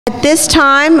At this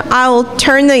time, I will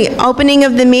turn the opening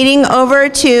of the meeting over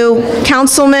to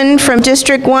Councilman from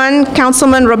District 1,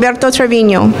 Councilman Roberto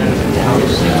Treviño.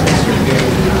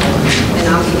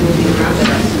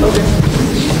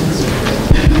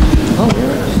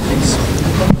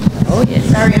 Oh, yes.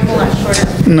 Sorry, I'm a lot shorter.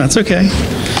 No, that's okay.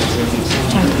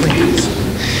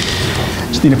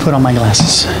 Just need to put on my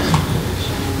glasses.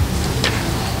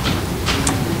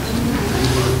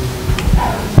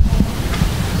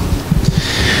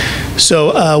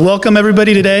 So welcome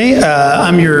everybody today.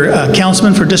 I'm your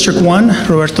councilman for District 1,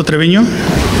 Roberto Treviño.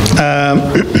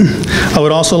 I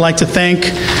would also like to thank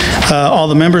all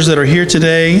the members that are here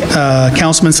today,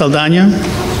 Councilman Saldaña,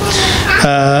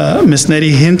 Ms.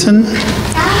 Nettie Hinton,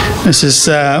 Mrs.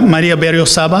 María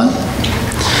Berriozábal,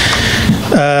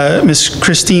 Ms.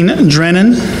 Christine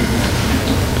Drennon,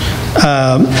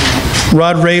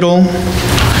 Radle,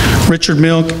 Richard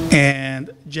Milk,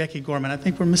 and Jackie Gorman. I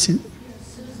think we're missing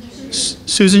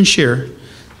Susan Sheeran.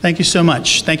 Thank you so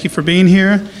much. Thank you for being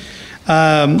here.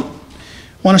 I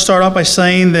want to start off by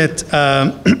saying that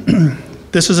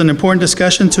this is an important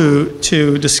discussion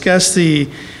to discuss the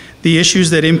issues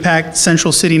that impact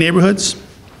Central City neighborhoods.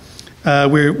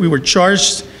 We were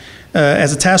charged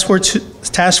as a task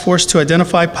force to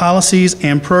identify policies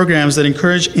and programs that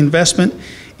encourage investment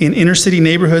in inner city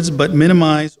neighborhoods but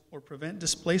minimize or prevent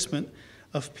displacement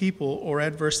of people or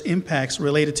adverse impacts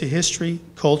related to history,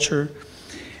 culture,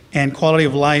 and quality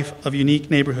of life of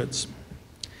unique neighborhoods.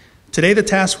 Today, the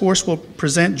task force will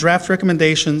present draft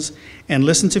recommendations and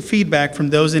listen to feedback from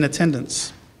those in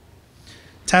attendance.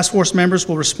 Task force members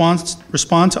will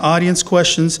respond to audience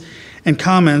questions and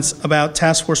comments about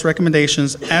task force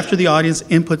recommendations after the audience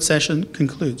input session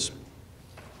concludes.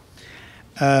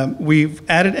 We've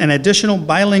added an additional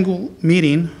bilingual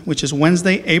meeting, which is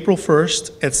Wednesday, April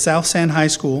 1st at South San High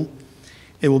School.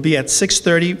 It will be at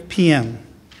 6:30 p.m.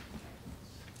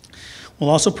 We'll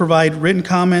also provide written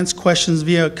comments, questions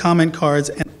via comment cards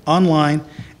and online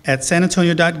at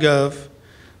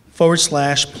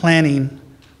sanantonio.gov/planning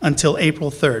until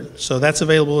April 3rd. So that's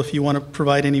available if you want to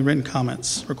provide any written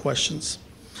comments or questions.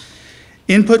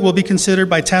 Input will be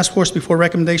considered by task force before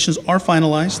recommendations are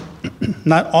finalized.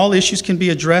 Not all issues can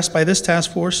be addressed by this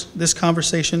task force. This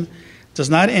conversation does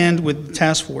not end with the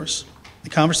task force. The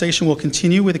conversation will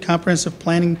continue with the comprehensive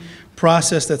planning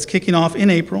process that's kicking off in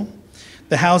April,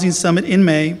 the Housing Summit in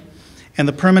May, and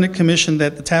the permanent commission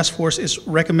that the task force is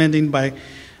recommending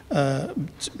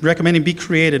be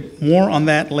created. More on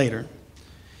that later.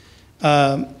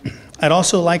 I'd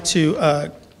also like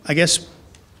to,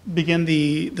 begin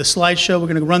the slideshow. We're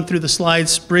going to run through the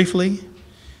slides briefly.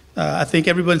 I think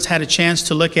everyone's had a chance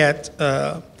to look at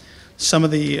some of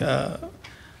the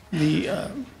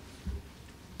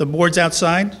boards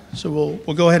outside. So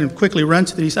we'll go ahead and quickly run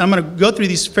through these. I'm going to go through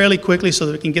these fairly quickly so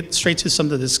that we can get straight to some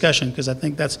of the discussion, because I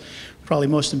think that's probably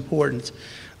most important.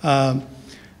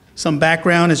 Some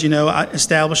background, as you know,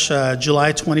 established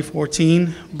July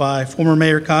 2014 by former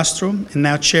Mayor Castro and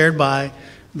now chaired by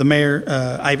the Mayor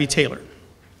Ivy Taylor.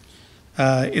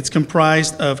 It's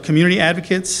comprised of community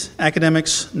advocates,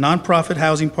 academics, nonprofit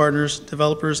housing partners,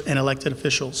 developers, and elected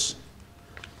officials.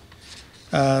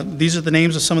 These are the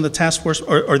names of some of the task force,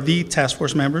 or the task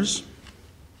force members.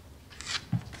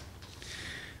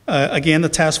 Again, the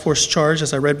task force charge,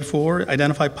 as I read before,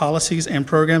 identify policies and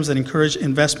programs that encourage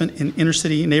investment in inner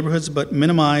city neighborhoods but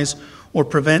minimize or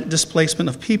prevent displacement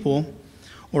of people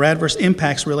or adverse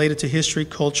impacts related to history,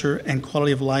 culture, and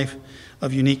quality of life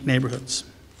of unique neighborhoods.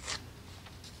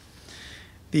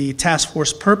 The task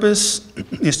force purpose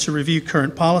is to review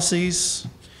current policies,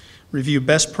 review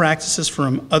best practices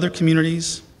from other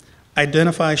communities,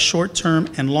 identify short-term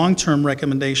and long-term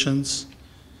recommendations,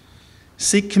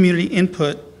 seek community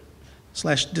input /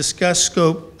 discuss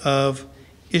scope of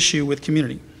issue with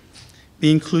community, be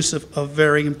inclusive of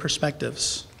varying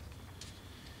perspectives.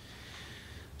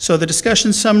 So the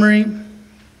discussion summary,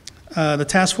 the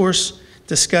task force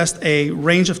discussed a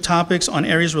range of topics on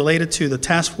areas related to the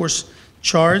task force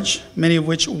charge, many of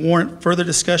which warrant further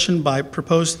discussion by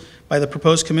the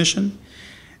proposed commission.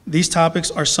 These topics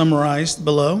are summarized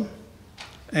below.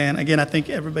 And again, I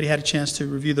think everybody had a chance to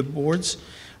review the boards.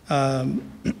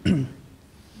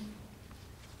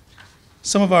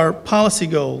 Some of our policy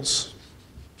goals: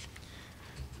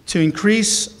 to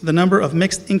increase the number of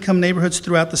mixed income neighborhoods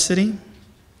throughout the city,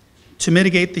 to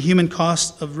mitigate the human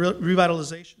cost of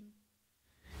revitalization,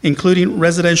 including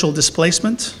residential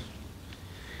displacement,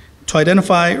 to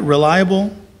identify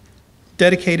reliable,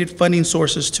 dedicated funding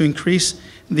sources to increase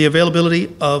the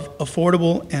availability of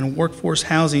affordable and workforce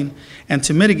housing, and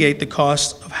to mitigate the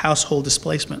cost of household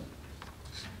displacement.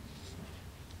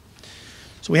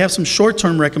 So So we have some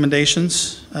short-term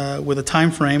recommendations with a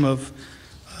time frame of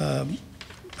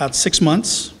about 6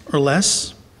 months or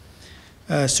less,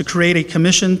 is to create a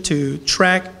commission to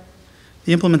track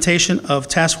the implementation of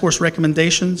task force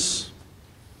recommendations,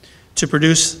 to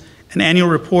produce an annual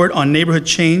report on neighborhood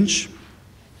change.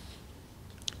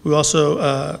 We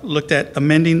also looked at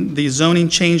amending the zoning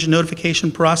change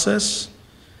notification process,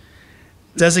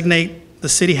 designate the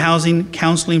City Housing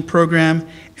Counseling Program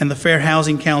and the Fair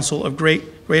Housing Council of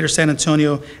Greater San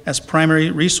Antonio as primary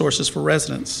resources for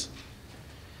residents,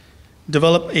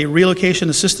 develop a relocation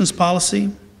assistance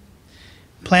policy,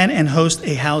 plan and host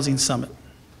a housing summit.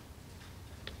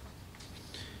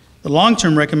 The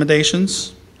long-term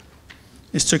recommendations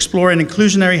is to explore an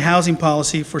inclusionary housing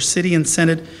policy for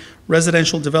city-incented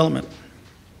residential development,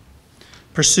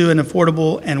 pursue an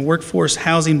affordable and workforce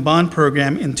housing bond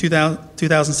program in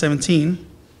 2017,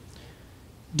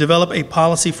 develop a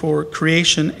policy for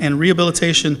creation and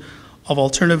rehabilitation of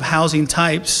alternative housing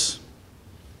types,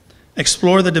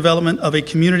 explore the development of a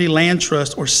community land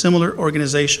trust or similar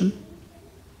organization,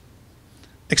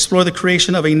 explore the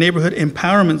creation of a neighborhood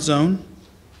empowerment zone,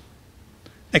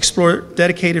 explore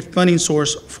dedicated funding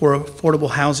source for affordable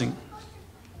housing.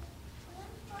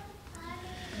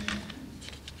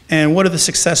 And what are the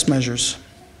success measures?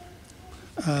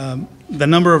 The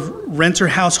number of renter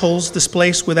households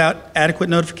displaced without adequate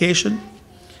notification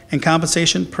and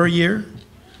compensation per year,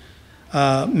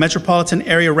 metropolitan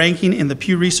area ranking in the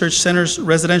Pew Research Center's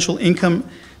Residential Income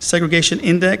Segregation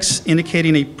Index,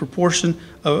 indicating a proportion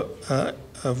of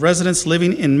residents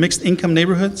living in mixed income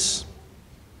neighborhoods,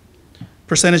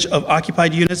 percentage of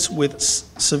occupied units with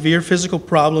severe physical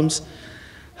problems,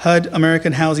 HUD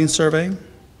American Housing Survey,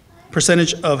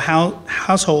 percentage of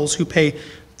households who pay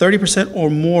 30%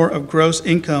 or more of gross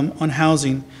income on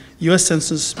housing, U.S.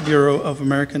 Census Bureau of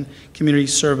American Community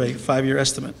Survey, 5-year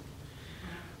estimate.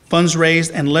 Funds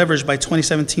raised and leveraged by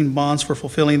 2017 bonds for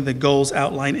fulfilling the goals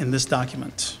outlined in this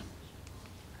document.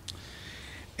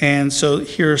 And so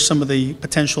here are some of the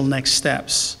potential next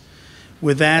steps.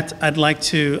 With that, I'd like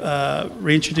to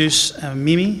reintroduce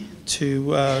Mimi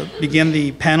to begin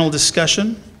the panel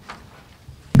discussion.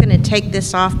 I'm going to take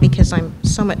this off because I'm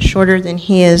so much shorter than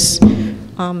he is.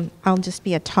 I'll just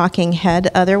be a talking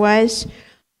head otherwise.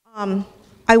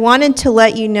 I wanted to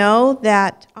let you know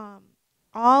that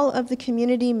all of the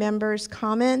community members'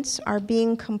 comments are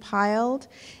being compiled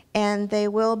and they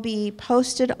will be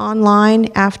posted online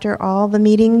after all the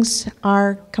meetings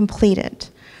are completed.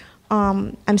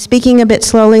 I'm speaking a bit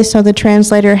slowly so the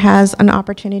translator has an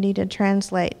opportunity to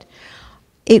translate.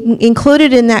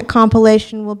 Included in that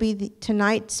compilation will be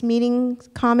tonight's meeting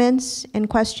comments and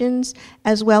questions,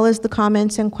 as well as the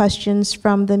comments and questions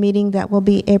from the meeting that will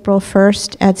be April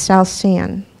 1st at South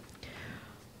San.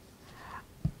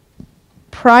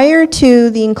 Prior to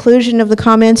the inclusion of the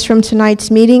comments from tonight's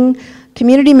meeting,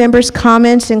 community members'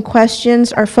 comments and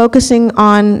questions are focusing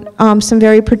on some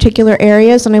very particular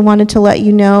areas, and I wanted to let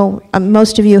you know,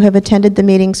 most of you have attended the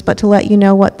meetings, but to let you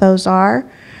know what those are.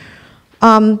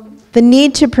 The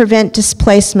need to prevent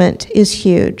displacement is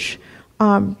huge.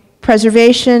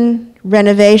 Preservation,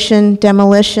 renovation,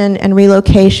 demolition, and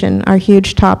relocation are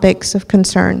huge topics of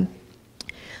concern.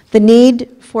 The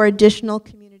need for additional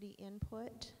community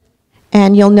input,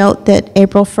 and you'll note that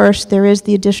April 1st there is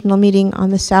the additional meeting on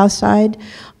the south side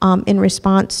in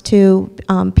response to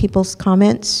people's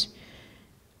comments.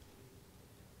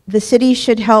 The city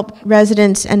should help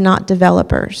residents and not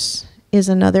developers is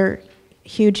another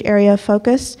huge area of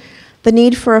focus. The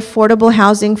need for affordable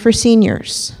housing for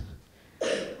seniors.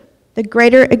 The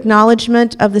greater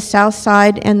acknowledgement of the South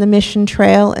Side and the Mission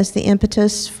Trail as the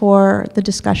impetus for the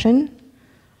discussion.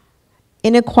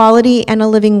 Inequality and a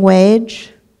living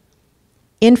wage.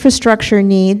 Infrastructure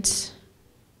needs.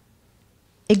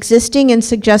 Existing and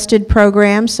suggested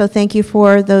programs, so thank you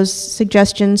for those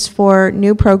suggestions for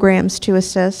new programs to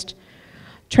assist.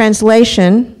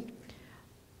 Translation.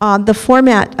 The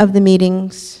format of the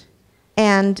meetings,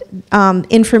 and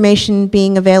information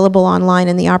being available online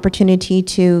and the opportunity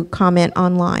to comment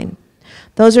online.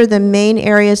 Those are the main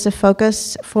areas of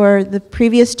focus for the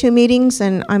previous two meetings,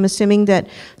 and I'm assuming that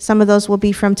some of those will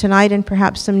be from tonight and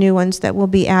perhaps some new ones that will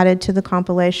be added to the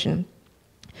compilation.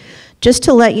 Just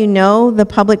to let you know the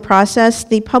public process,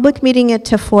 the public meeting at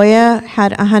Tafoya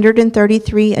had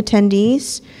 133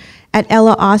 attendees. At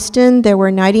Ella Austin, there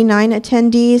were 99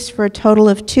 attendees for a total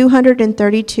of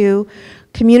 232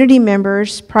 community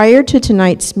members prior to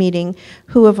tonight's meeting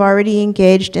who have already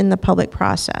engaged in the public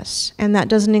process. And that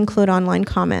doesn't include online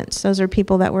comments. Those are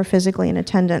people that were physically in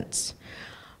attendance.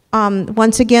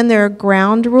 Once again, there are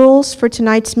ground rules for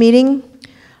tonight's meeting.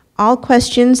 All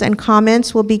questions and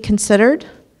comments will be considered.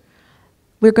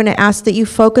 We're going to ask that you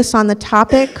focus on the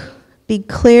topic, be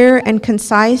clear and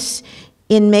concise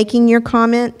in making your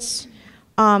comments,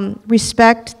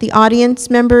 respect the audience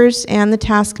members and the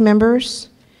task members.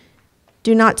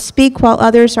 Do not speak while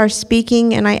others are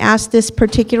speaking, and I ask this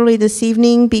particularly this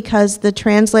evening because the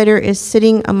translator is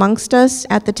sitting amongst us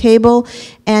at the table,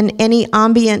 and any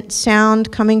ambient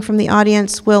sound coming from the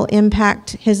audience will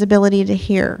impact his ability to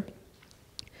hear.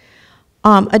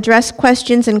 Address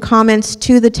questions and comments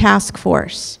to the task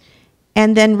force,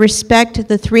 and then respect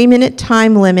the 3-minute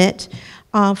time limit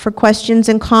for questions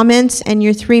and comments, and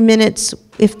your 3 minutes,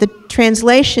 if the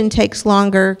translation takes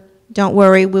longer, don't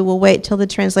worry, we will wait till the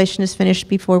translation is finished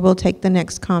before we'll take the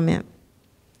next comment.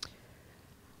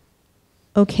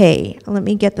 Okay, let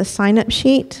me get the sign-up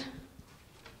sheet.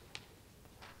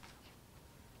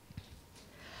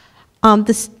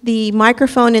 The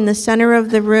microphone in the center of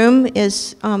the room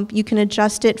is, you can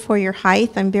adjust it for your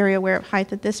height. I'm very aware of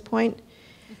height at this point.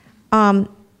 Eligino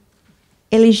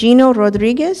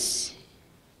Rodriguez,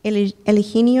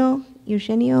 Eugenio,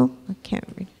 I can't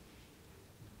read.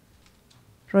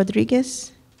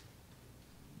 Rodriguez.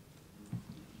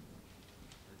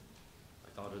 I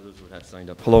thought others would have signed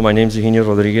up. Hello, my name is Eugenio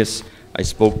Rodriguez. I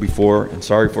spoke before, and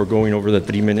sorry for going over the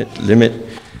 3-minute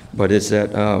limit, but it's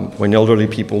that when elderly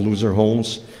people lose their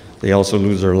homes, they also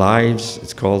lose their lives.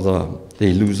 It's called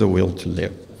they lose the will to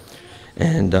live.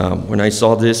 And when I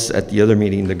saw this at the other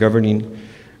meeting, the governing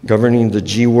the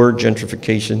G word,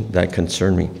 gentrification, that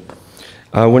concerned me.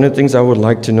 One of the things I would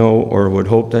like to know, or would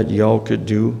hope that y'all could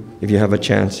do, if you have a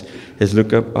chance, is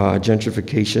look up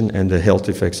gentrification and the health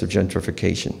effects of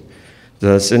gentrification.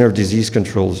 The Center of Disease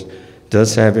Controls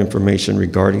does have information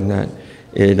regarding that.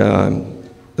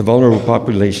 The vulnerable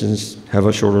populations have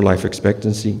a shorter life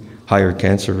expectancy, higher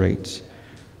cancer rates,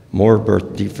 more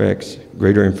birth defects,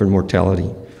 greater infant mortality,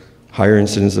 higher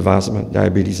incidence of asthma,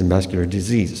 diabetes, and vascular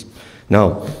disease.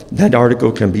 Now, that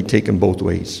article can be taken both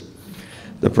ways.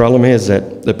 The problem is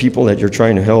that the people that you're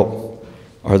trying to help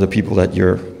are the people that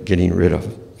you're getting rid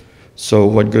of. So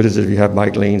what good is it if you have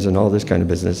bike lanes and all this kind of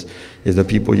business if the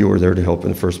people you were there to help in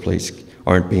the first place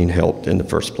aren't being helped in the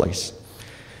first place?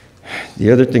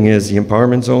 The other thing is the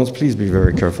empowerment zones. Please be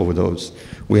very careful with those.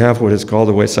 We have what is called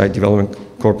the Westside Development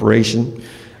Corporation.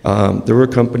 There were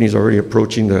companies already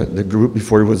approaching the group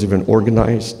before it was even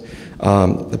organized.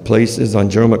 The place is on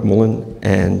General McMullen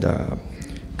and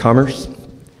Commerce.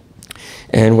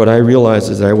 And what I realized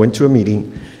is that I went to a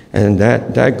meeting, and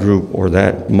that group or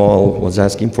that mall was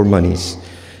asking for monies.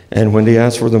 And when they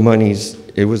asked for the monies,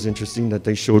 it was interesting that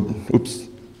they showed,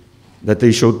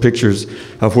 pictures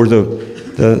of where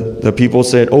the people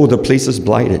said, oh, the place is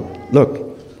blighted.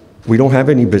 Look, we don't have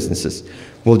any businesses.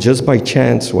 Well, just by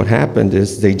chance, what happened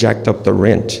is they jacked up the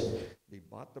rent. They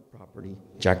bought the property,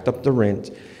 jacked up the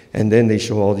rent, and then they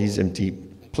show all these empty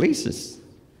places,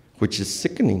 which is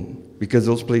sickening because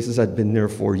those places had been there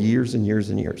for years and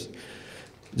years and years.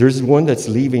 There's one that's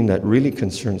leaving that really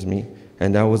concerns me,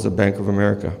 and that was the Bank of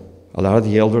America. A lot of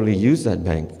the elderly use that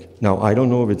bank. Now, I don't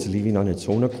know if it's leaving on its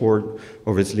own accord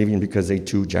or if it's leaving because they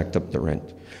too jacked up the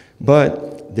rent.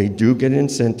 But they do get an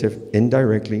incentive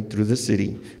indirectly through the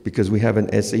city because we have an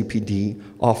SAPD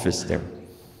office there.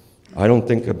 I don't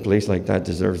think a place like that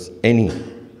deserves any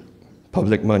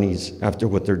public monies after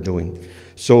what they're doing.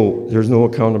 So there's no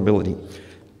accountability.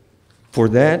 For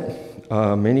that,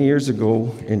 many years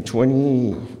ago, in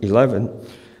 2011,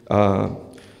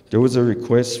 there was a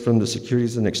request from the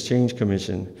Securities and Exchange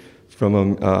Commission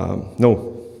from,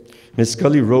 Ms.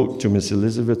 Scully wrote to Ms.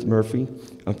 Elizabeth Murphy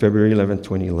on February 11,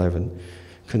 2011,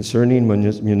 concerning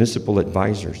municipal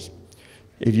advisors.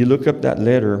 If you look up that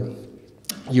letter,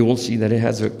 you will see that it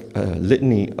has a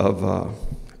litany of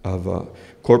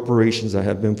corporations that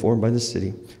have been formed by the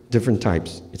city, different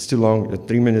types. It's too long,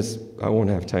 3 minutes, I won't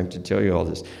have time to tell you all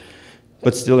this.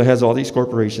 But still, it has all these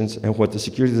corporations, and what the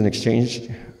Securities and Exchange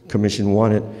Commission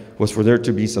wanted was for there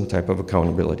to be some type of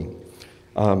accountability.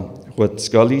 What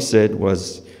Scully said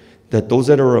was that those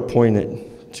that are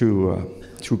appointed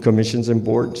to commissions and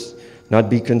boards not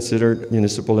be considered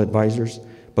municipal advisors,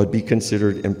 but be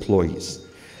considered employees.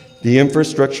 The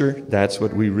infrastructure, that's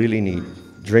what we really need.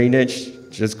 Drainage,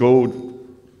 just go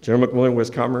General McMullen,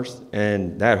 West Commerce,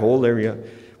 and that whole area.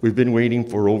 We've been waiting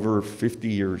for over 50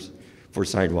 years for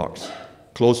sidewalks,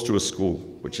 close to a school,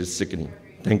 which is sickening.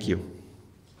 Thank you.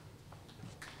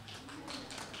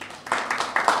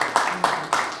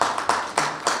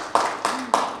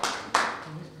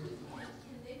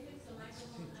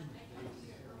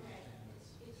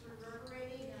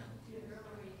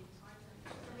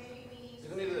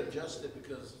 Adjust it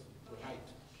because of height.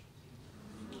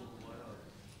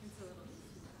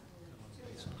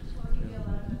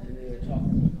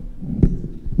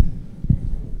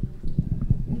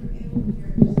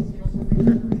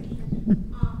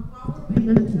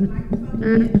 Anyway,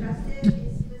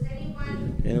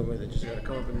 they just gotta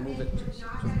come up and move it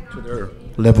to their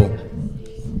level.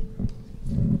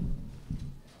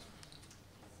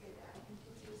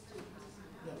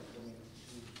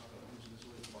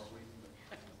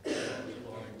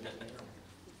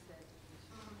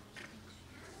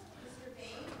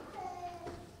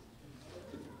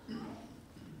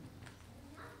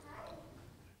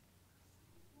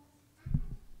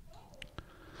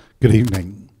 Good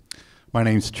evening. My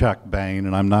name's Chuck Bain,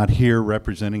 and I'm not here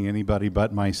representing anybody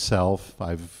but myself.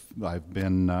 I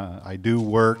do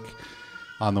work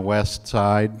on the west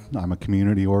side. I'm a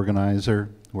community organizer,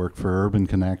 work for Urban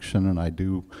Connection, and I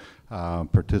do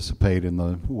participate in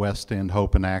the West End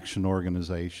Hope and Action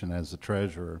organization as the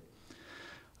treasurer.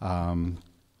 And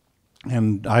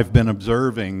I've been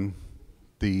observing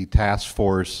the task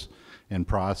force in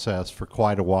process for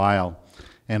quite a while.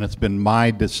 And it's been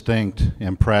my distinct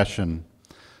impression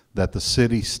that the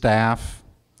city staff,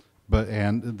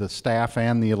 and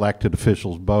the elected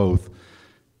officials both,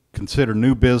 consider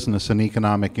new business and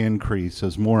economic increase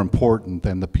as more important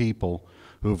than the people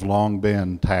who have long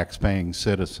been tax-paying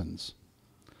citizens.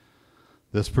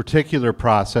 This particular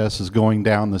process is going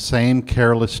down the same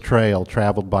careless trail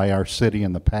traveled by our city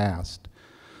in the past.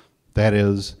 That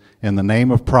is, in the name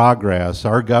of progress,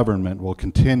 our government will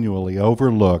continually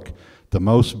overlook the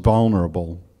most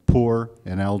vulnerable, poor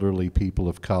and elderly people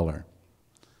of color.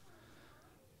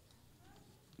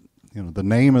 You know, the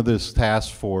name of this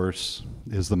task force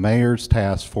is the Mayor's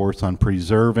Task Force on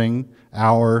Preserving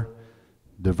Our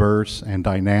Diverse and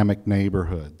Dynamic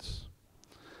Neighborhoods.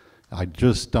 I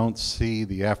just don't see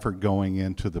the effort going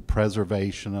into the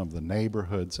preservation of the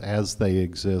neighborhoods as they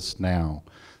exist now.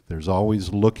 There's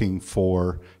always looking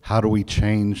for how do we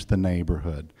change the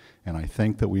neighborhood. And I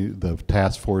think that the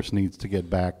task force needs to get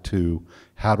back to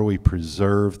how do we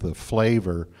preserve the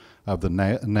flavor of the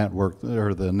network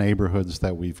or the neighborhoods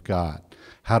that we've got.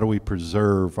 How do we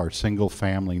preserve our single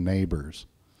family neighbors?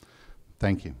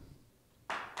 Thank you.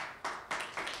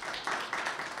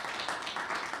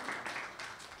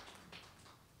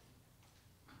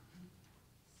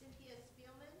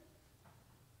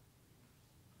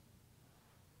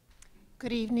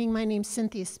 Good evening, my name's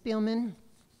Cynthia Spielman.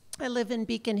 I live in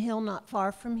Beacon Hill, not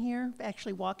far from here,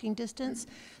 actually walking distance.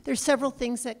 There's several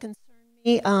things that concern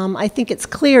me. I think it's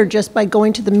clear just by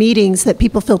going to the meetings that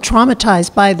people feel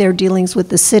traumatized by their dealings with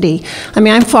the city. I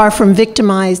mean, I'm far from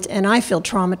victimized, and I feel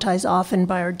traumatized often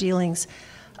by our dealings.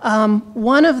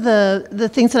 One of the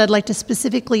things that I'd like to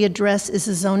specifically address is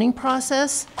the zoning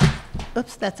process.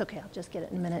 Oops, that's okay, I'll just get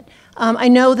it in a minute. I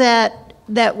know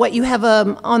that what you have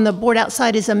on the board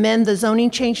outside is amend the zoning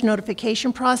change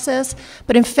notification process,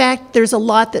 but in fact, there's a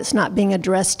lot that's not being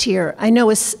addressed here. I know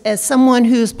as someone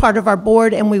who's part of our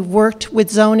board and we've worked with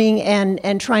zoning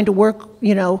and trying to work,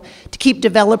 you know, to keep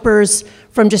developers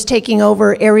from just taking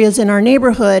over areas in our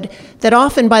neighborhood, that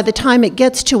often by the time it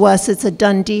gets to us, it's a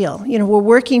done deal. You know, we're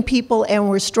working people and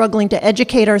we're struggling to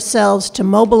educate ourselves, to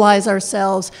mobilize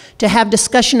ourselves, to have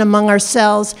discussion among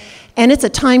ourselves, and it's a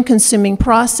time-consuming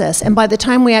process. And by the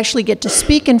time we actually get to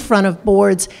speak in front of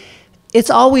boards, we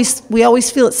always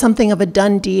feel it's something of a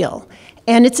done deal.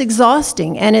 And it's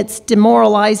exhausting, and it's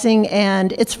demoralizing,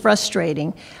 and it's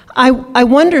frustrating. I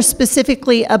wonder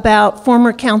specifically about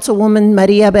former Councilwoman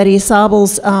María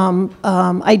Berriozábal's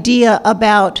idea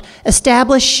about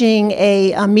establishing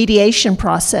a mediation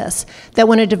process, that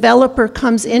when a developer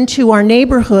comes into our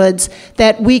neighborhoods,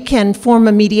 that we can form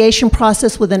a mediation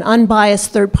process with an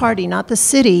unbiased third party, not the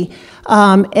city,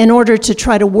 in order to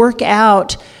try to work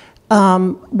out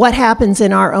what happens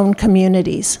in our own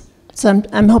communities. So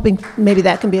I'm hoping maybe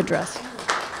that can be addressed.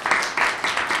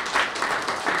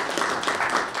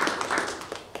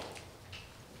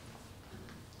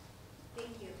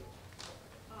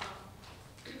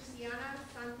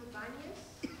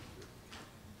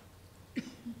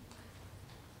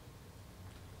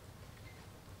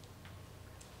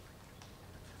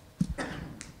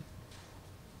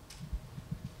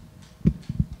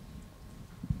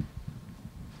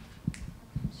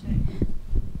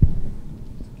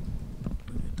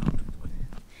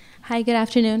 Hi, good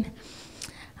afternoon.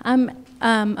 I'm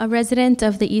a resident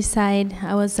of the Eastside.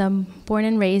 I was born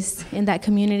and raised in that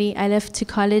community. I left to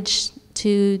college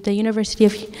to the University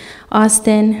of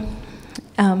Austin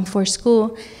for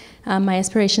school. My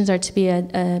aspirations are to be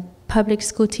a public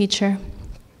school teacher,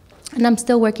 and I'm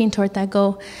still working toward that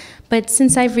goal. But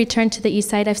since I've returned to the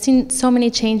Eastside, I've seen so many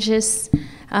changes,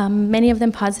 many of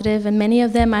them positive, and many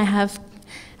of them I have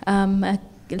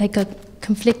like a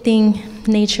conflicting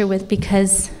nature with,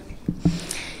 because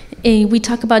we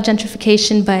talk about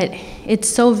gentrification, but it's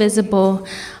so visible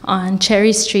on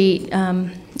Cherry Street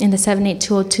in the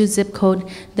 78202 zip code.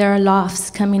 There are lofts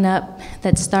coming up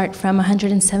that start from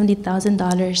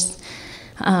 $170,000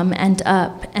 and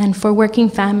up. And for working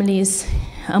families,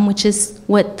 which is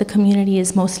what the community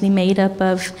is mostly made up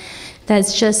of,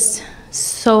 that's just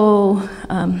so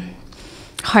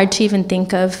hard to even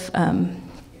think of.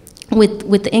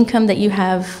 With the income that you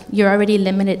have, you're already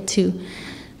limited to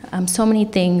so many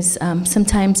things.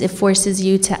 Sometimes it forces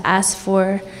you to ask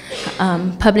for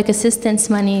public assistance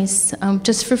monies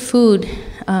just for food.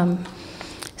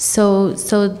 So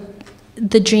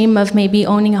the dream of maybe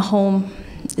owning a home,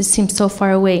 it seems so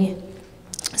far away.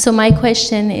 So my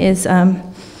question is,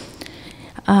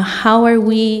 how are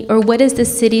we, or what is the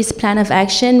city's plan of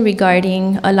action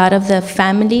regarding a lot of the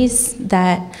families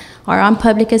that are on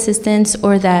public assistance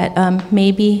or that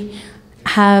maybe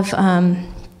have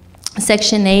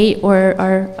Section 8 or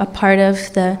are a part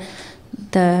of the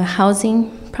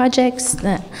housing projects?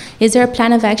 Is there a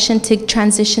plan of action to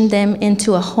transition them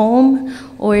into a home,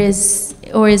 or is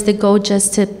the goal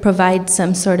just to provide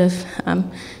some sort of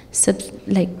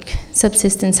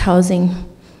subsistence housing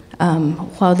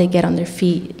while they get on their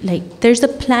feet? Like, there's a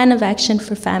plan of action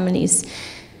for families,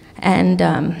 and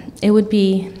it would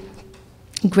be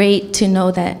great to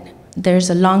know that there's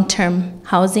a long-term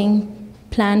housing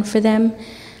plan for them,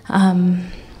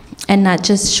 and not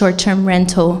just short-term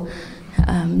rental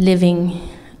living,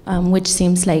 which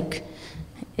seems like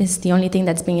is the only thing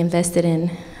that's being invested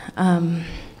in.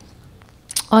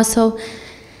 Also,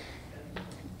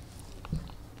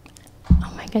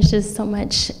 oh my gosh, there's so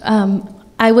much.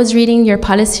 I was reading your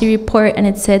policy report, and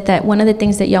it said that one of the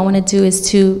things that y'all want to do is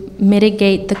to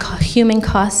mitigate the human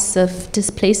costs of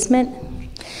displacement.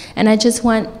 And I just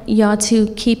want y'all to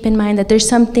keep in mind that there's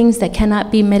some things that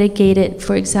cannot be mitigated,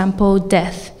 for example,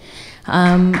 death.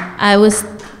 And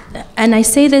I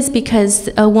say this because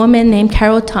a woman named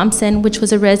Carol Thompson, which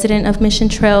was a resident of Mission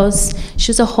Trails,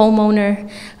 she was a homeowner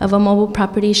of a mobile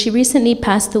property. She recently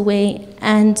passed away,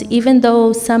 and even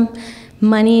though some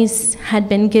monies had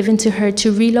been given to her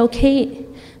to relocate,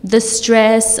 the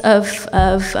stress of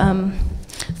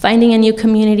finding a new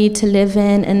community to live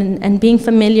in and being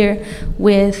familiar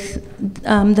with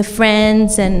the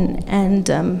friends and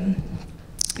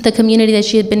the community that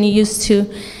she had been used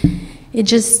to, it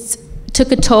just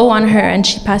took a toll on her, and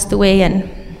she passed away.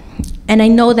 And I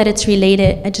know that it's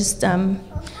related. I just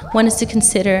want us to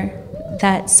consider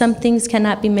that some things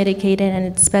cannot be mitigated, and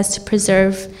it's best to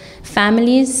preserve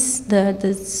families,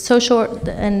 the social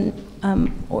and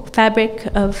fabric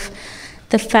of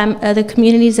the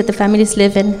communities that the families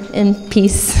live in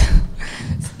peace.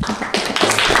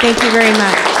 Thank you very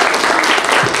much.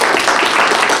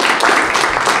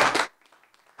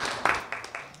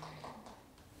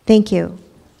 Thank you.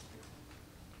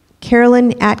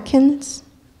 Carolyn Atkins.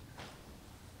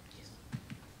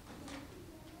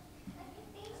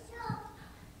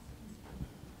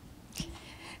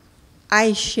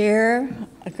 I share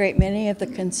a great many of the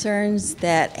concerns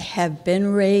that have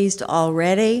been raised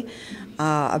already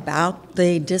about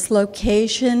the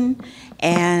dislocation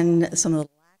and some of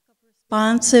the lack of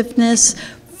responsiveness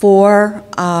for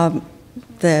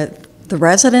the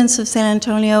residents of San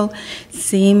Antonio.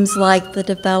 Seems like the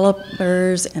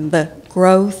developers and the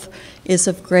growth is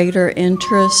of greater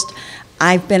interest.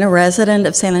 I've been a resident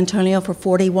of San Antonio for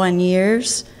 41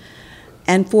 years.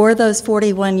 And for those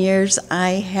 41 years,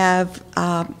 I have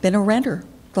been a renter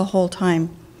the whole time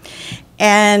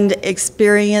and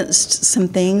experienced some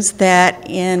things that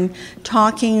in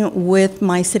talking with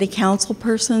my city council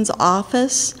person's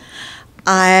office,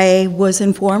 I was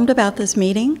informed about this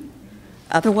meeting.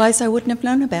 Otherwise, I wouldn't have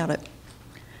known about it.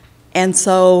 And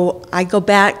so I go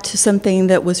back to something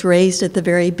that was raised at the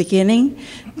very beginning,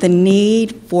 the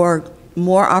need for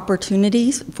more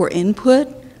opportunities for input,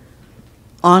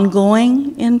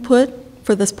 ongoing input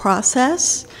for this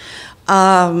process.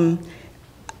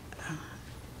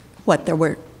 There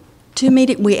were 2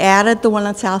 meetings. We added the one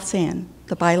on South San,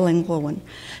 the bilingual one.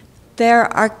 There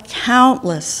are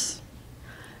countless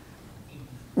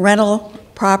rental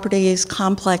properties,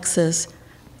 complexes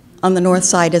on the north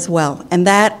side as well. And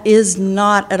that is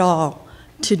not at all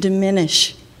to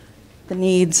diminish the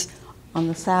needs on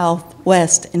the south,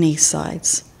 west, and east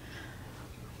sides.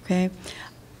 Okay?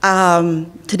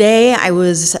 Today I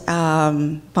was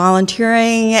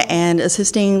volunteering and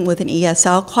assisting with an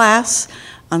ESL class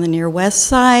on the near west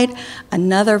side.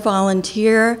 Another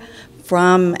volunteer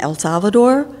from El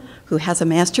Salvador who has a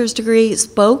master's degree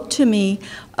spoke to me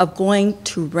of going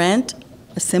to rent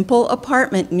a simple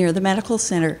apartment near the medical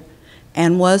center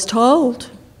and was told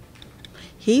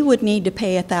he would need to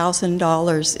pay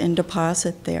 $1,000 in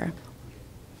deposit there.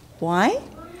 Why?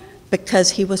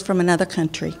 Because he was from another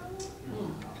country.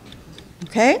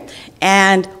 Okay?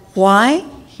 And why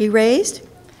he raised?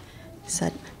 He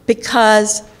said,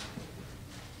 because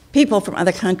people from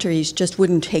other countries just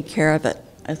wouldn't take care of it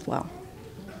as well.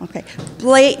 Okay?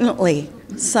 Blatantly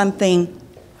something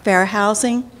fair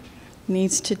housing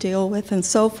needs to deal with and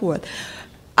so forth.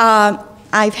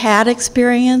 I've had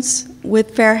experience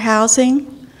with fair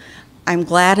housing. I'm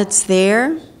glad it's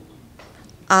there.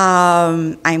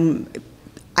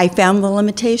 I found the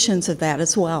limitations of that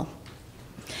as well.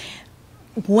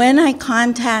 When I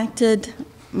contacted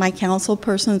my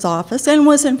councilperson's office and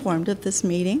was informed of this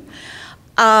meeting,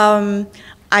 I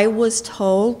was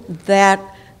told that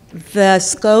the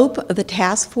scope of the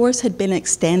task force had been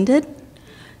extended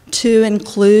to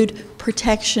include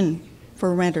protection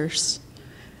for renters,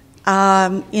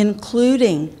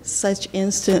 including such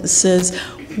instances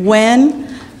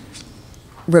when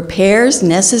repairs,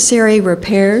 necessary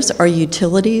repairs or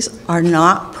utilities are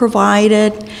not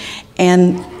provided,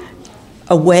 and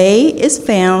a way is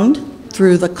found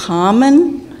through the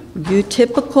common,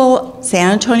 typical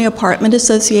San Antonio Apartment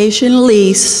Association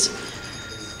lease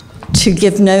to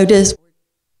give notice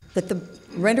that the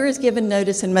renter is given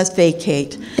notice and must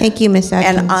vacate. Thank you, Ms.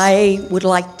 Atkins. And I would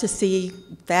like to see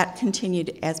that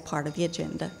continued as part of the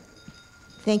agenda.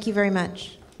 Thank you very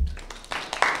much.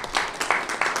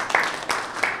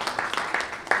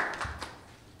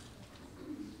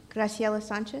 Graciela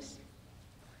Sanchez.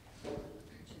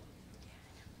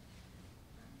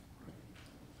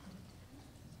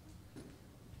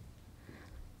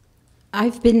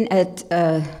 I've been at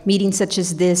meetings such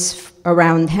as this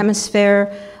around Hemisphere,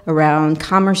 around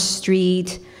Commerce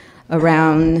Street,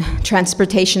 around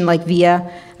transportation like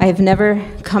Via. I have never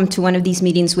come to one of these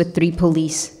meetings with 3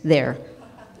 police there.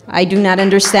 I do not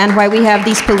understand why we have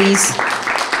these police.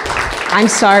 I'm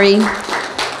sorry.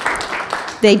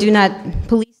 They do not,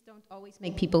 police don't always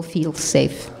make people feel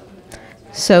safe.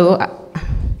 So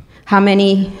how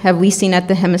many have we seen at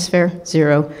the Hemisphere?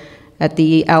 0. At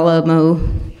the Alamo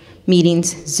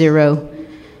meetings? 0.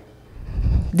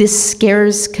 This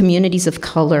scares communities of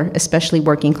color, especially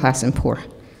working class and poor.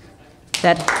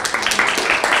 That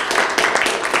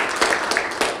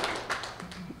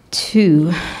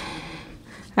 2,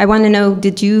 I want to know,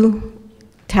 did you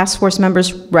task force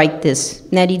members write this?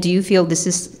 Nettie, do you feel this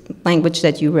is language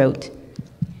that you wrote?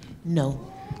 No.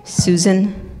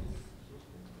 Susan?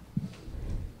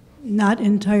 Not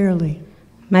entirely.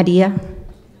 Maria?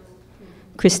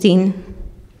 Christine?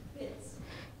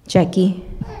 Jackie?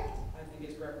 I think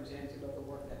it's representative of the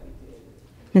work that we did.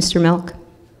 Mr. Milk?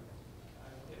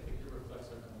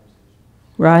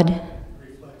 Rod?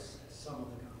 Reflects some of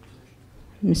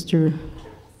the Mr. conversation.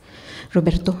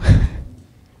 Roberto?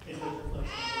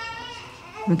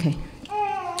 Okay.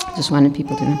 Just wanted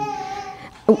people to know.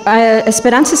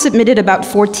 Esperanza submitted about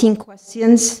 14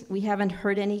 questions. We haven't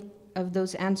heard any of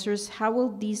those answers. How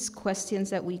will these questions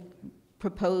that we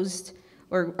proposed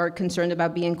or are concerned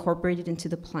about be incorporated into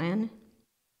the plan?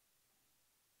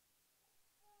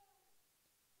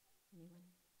 It's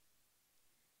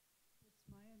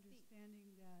my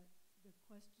understanding that the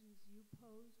questions you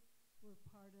posed were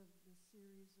part of the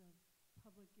series of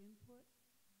public input,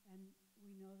 and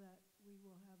we know that we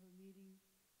will have a meeting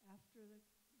after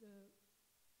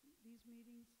these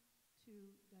meetings to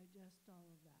digest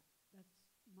all of that. That's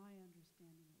my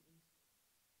understanding, at least.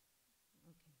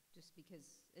 Okay, just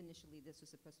because initially this was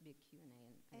supposed to be a Q&A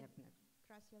and I have no.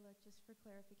 Graciela, just for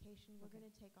clarification, we're going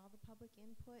to take all the public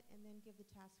input and then give the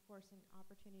task force an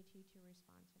opportunity to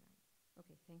respond tonight.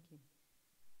 Okay, thank you.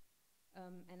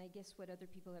 And I guess what other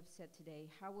people have said today,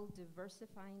 how will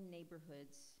diversifying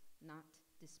neighborhoods not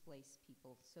displace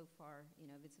people? So far, you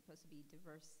know, if it's supposed to be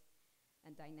diverse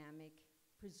and dynamic,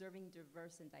 preserving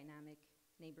diverse and dynamic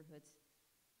neighborhoods,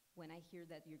 when I hear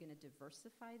that you're going to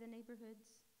diversify the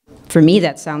neighborhoods, for me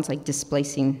that sounds like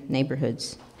displacing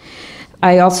neighborhoods.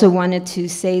 I also wanted to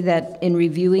say that in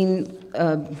reviewing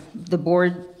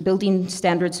the building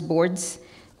standards boards,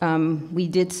 we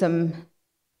did some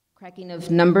cracking of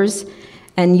numbers,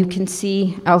 and you can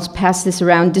see, I'll pass this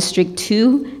around, District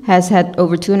 2 has had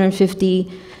over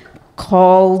 250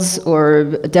 calls or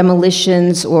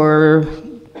demolitions or,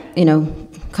 you know,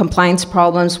 compliance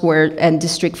problems, and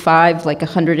District 5, like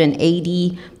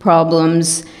 180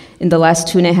 problems in the last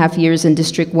 2.5 years in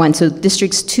District 1. So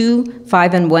Districts 2,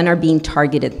 5, and 1 are being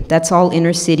targeted. That's all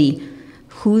inner city.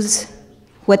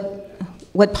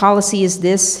 What policy is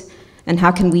this, and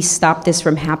how can we stop this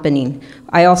from happening?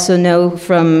 I also know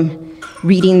from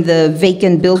reading the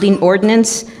vacant building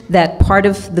ordinance that part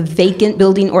of the vacant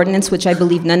building ordinance, which I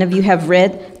believe none of you have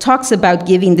read, talks about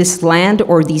giving this land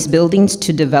or these buildings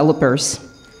to developers.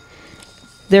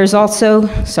 There's also,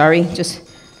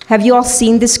 have you all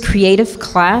seen this creative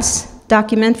class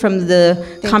document from the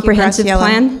comprehensive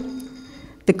plan?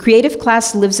 The creative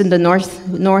class lives in the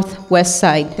northwest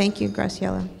side. Thank you,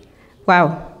 Graciela.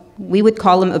 Wow. We would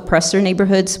call them oppressor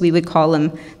neighborhoods. We would call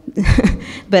them,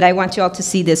 but I want you all to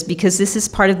see this because this is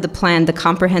part of the plan, the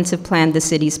comprehensive plan the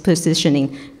city's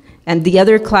positioning. And the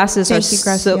other classes are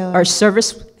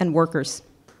service and workers.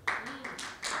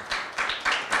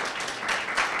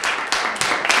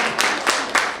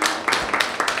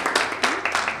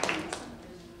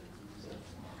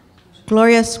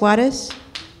 Gloria Suarez.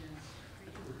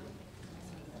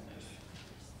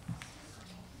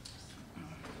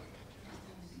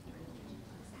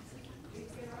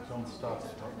 Don't start the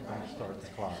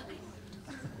clock.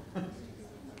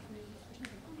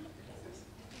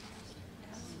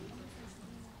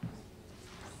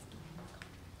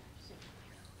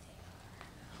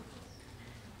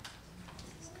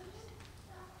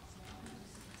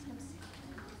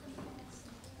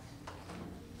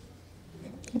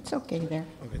 It's okay there.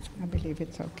 I believe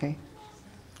it's okay.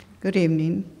 Good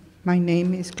evening. My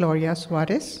name is Gloria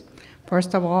Suarez.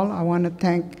 First of all, I want to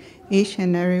thank each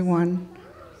and every one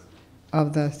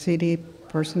of the city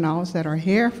personnel that are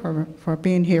here for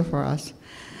being here for us.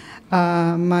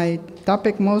 My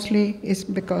topic mostly is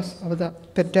because of the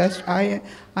pedestrian.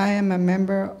 I am a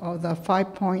member of the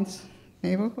 5 Points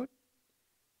neighborhood.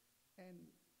 And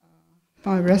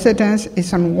my residence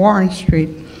is on Warren Street.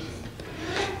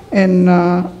 And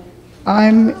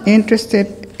I'm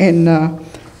interested in the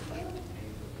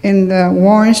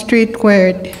Warren Street where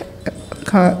it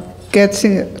gets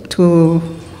to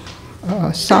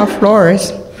South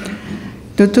Flores,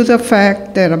 due to the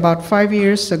fact that about 5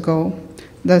 years ago,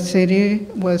 the city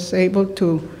was able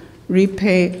to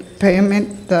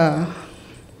pavement the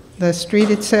street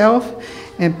itself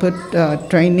and put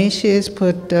drainages,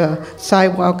 put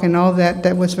sidewalk and all that.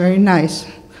 That was very nice.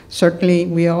 Certainly,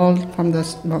 we all from the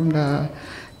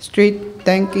street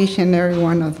thank each and every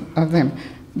one of them.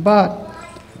 But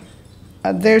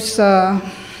there's a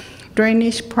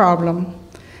drainage problem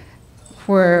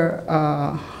where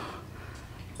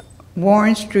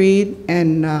Warren Street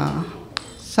and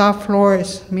South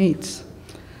Flores meets.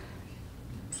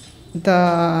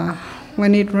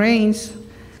 When it rains,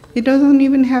 it doesn't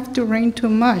even have to rain too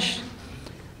much.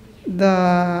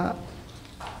 For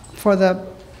the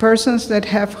persons that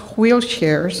have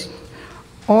wheelchairs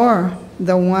or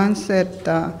the ones that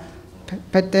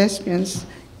pedestrians,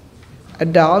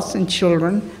 adults and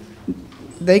children,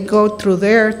 they go through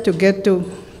there to get to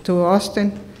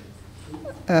Austin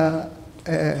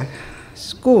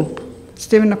school,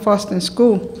 Stephen F. Austin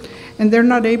School, and they're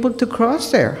not able to cross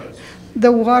there.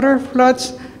 The water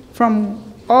floods from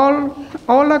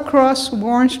all across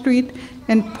Warren Street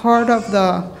and part of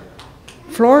the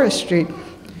Flores Street.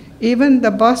 Even the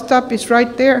bus stop is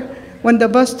right there. When the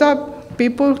bus stop,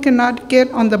 people cannot get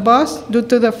on the bus due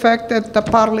to the fact that the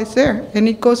puddle is there, and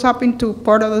it goes up into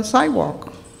part of the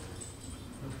sidewalk.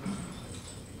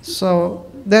 So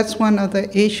that's one of the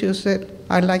issues that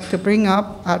I'd like to bring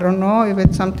up. I don't know if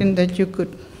it's something that you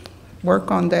could work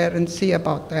on that and see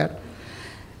about that.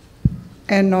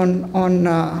 And on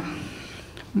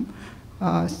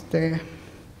the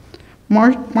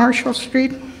Marshall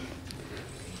Street,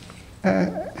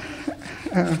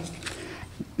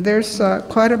 there's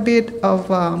quite a bit of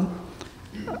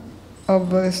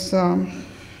this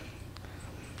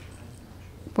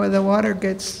where the water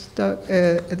gets stuck.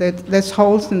 There's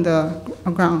holes in the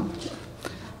ground.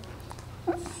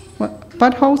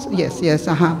 Potholes? Yes,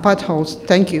 potholes.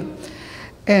 Thank you.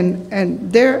 And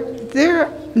they're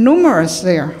numerous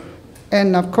there.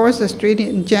 And of course, the street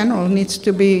in general needs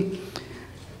to be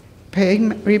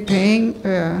repaying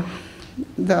the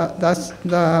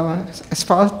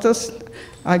asphalt.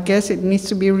 I guess it needs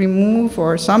to be removed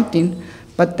or something,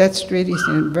 but that street is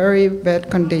in very bad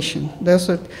condition. The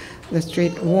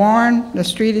street Warren, the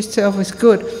street itself is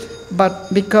good,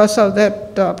 but because of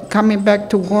that, coming back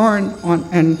to Warren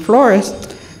and Flores,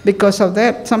 because of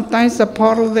that, sometimes the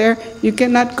puddle there, you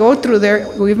cannot go through there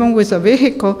even with a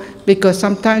vehicle because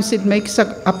sometimes it makes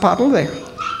a puddle there.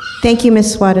 Thank you,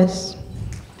 Ms. Suarez.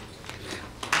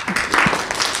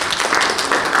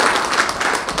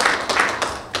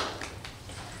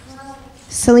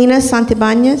 Selena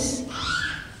Santibanez.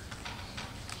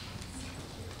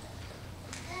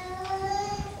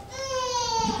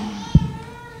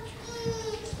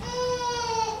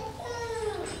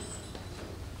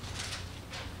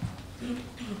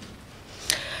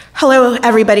 Hello,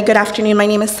 everybody. Good afternoon. My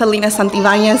name is Selena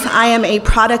Santibanez. I am a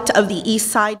product of the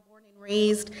Eastside, born and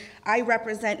raised. I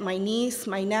represent my niece,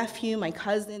 my nephew, my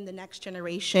cousin, the next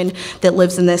generation that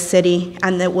lives in this city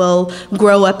and that will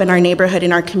grow up in our neighborhood,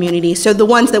 in our community. So the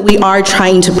ones that we are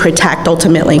trying to protect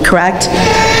ultimately, correct?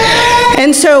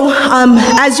 And so,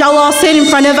 as y'all all sit in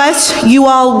front of us, you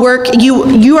all work,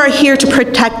 you are here to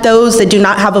protect those that do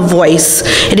not have a voice.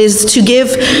 It is to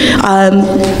give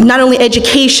not only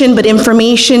education, but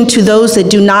information to those that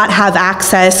do not have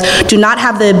access, do not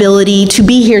have the ability to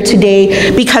be here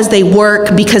today because they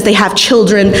work, because they have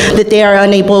children that they are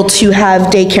unable to have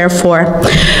daycare for.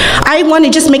 I want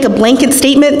to just make a blanket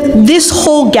statement. This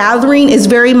whole gathering is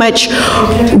very much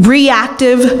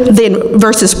reactive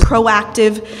versus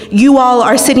proactive. You all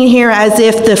are sitting here as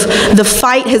if the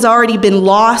fight has already been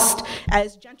lost,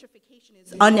 as gentrification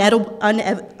is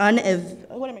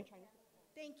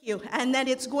and that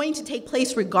it's going to take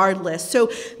place regardless. So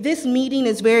this meeting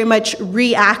is very much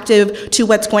reactive to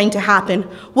what's going to happen.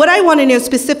 What I want to know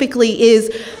specifically is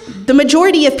the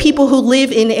majority of people who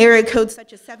live in area codes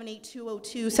such as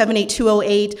 78202,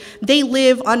 78208, they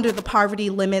live under the poverty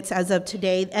limits as of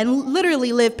today and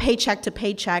literally live paycheck to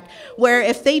paycheck, where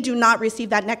if they do not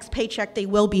receive that next paycheck, they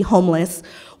will be homeless.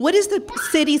 What is the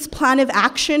city's plan of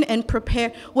action and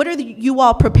what are you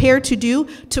all prepared to do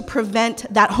to prevent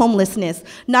that homelessness?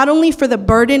 Not only for the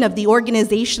burden of the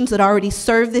organizations that already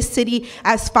serve this city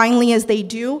as finely as they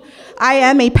do. I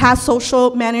am a past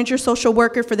social manager, social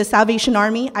worker for the Salvation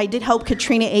Army. I did help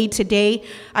Katrina Aid today.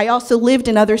 I also lived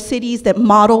in other cities that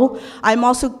model. I'm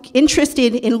also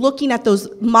interested in looking at those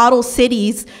model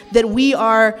cities that we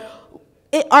are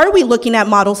we looking at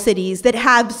model cities that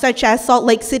have, such as Salt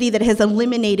Lake City, that has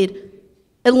eliminated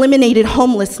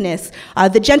homelessness,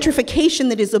 the gentrification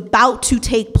that is about to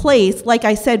take place, like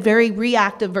I said, very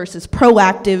reactive versus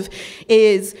proactive,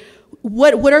 is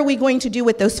what are we going to do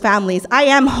with those families?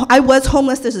 I was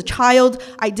homeless as a child.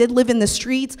 I did live in the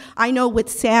streets. I know what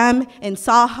Sam and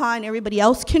Saha and everybody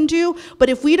else can do, but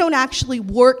if we don't actually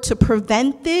work to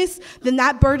prevent this, then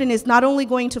that burden is not only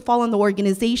going to fall on the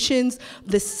organizations,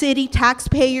 the city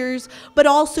taxpayers, but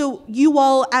also you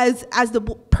all as the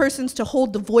persons to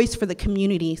hold the voice for the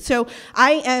community. So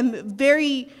I am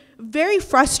very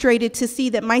frustrated to see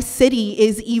that my city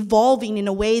is evolving in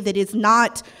a way that is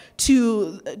not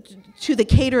to the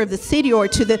cater of the city or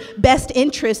to the best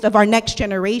interest of our next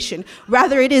generation.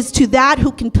 Rather, it is to that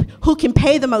who can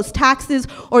pay the most taxes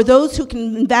or those who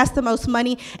can invest the most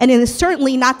money, and it is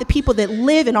certainly not the people that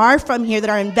live and are from here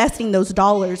that are investing those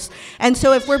dollars. And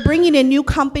so if we're bringing in new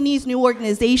companies, new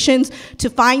organizations to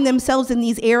find themselves in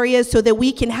these areas so that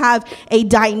we can have a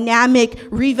dynamic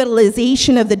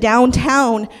revitalization of the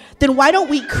downtown, then why don't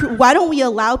we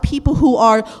allow people who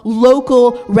are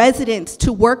local residents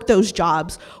to work those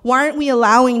jobs? Why aren't we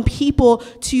allowing people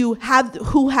who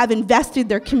have invested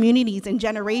their communities and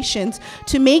generations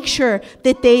to make sure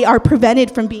that they are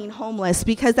prevented from being homeless?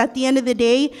 Because at the end of the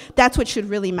day, that's what should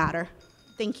really matter.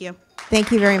 Thank you.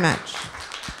 Thank you very much.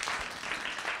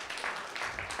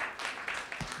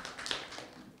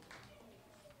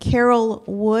 Carol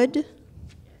Wood.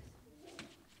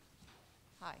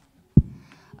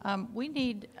 We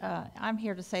need, I'm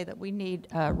here to say that we need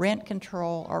rent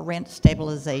control or rent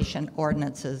stabilization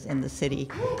ordinances in the city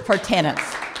for tenants.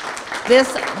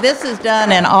 This is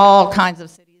done in all kinds of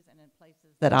cities and in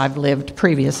places that I've lived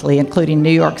previously, including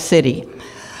New York City.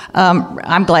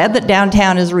 I'm glad that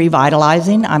downtown is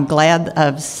revitalizing. I'm glad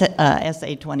of SA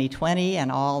 2020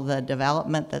 and all the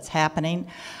development that's happening.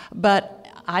 But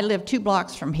I live 2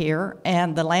 blocks from here,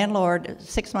 and the landlord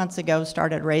 6 months ago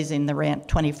started raising the rent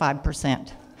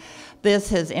 25%. This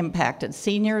has impacted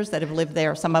seniors that have lived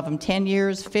there, some of them 10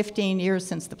 years, 15 years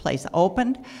since the place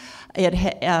opened. A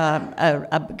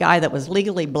guy that was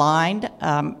legally blind,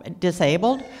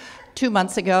 disabled, 2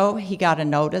 months ago, he got a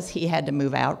notice. He had to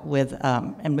move out with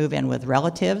and move in with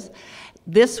relatives.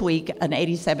 This week, an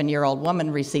 87-year-old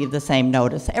woman received the same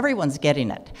notice. Everyone's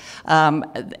getting it.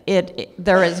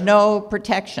 There is no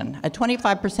protection. A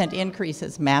 25% increase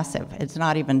is massive. It's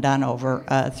not even done over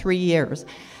 3 years.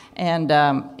 And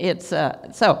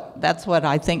so that's what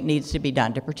I think needs to be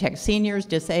done to protect seniors,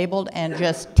 disabled, and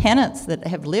just tenants that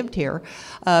have lived here,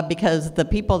 because the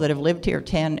people that have lived here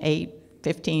 10, 8,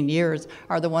 15 years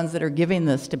are the ones that are giving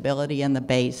the stability and the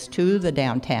base to the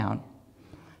downtown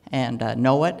and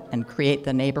know it and create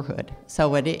the neighborhood.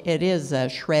 So it is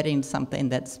shredding something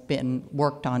that's been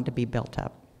worked on to be built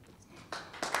up.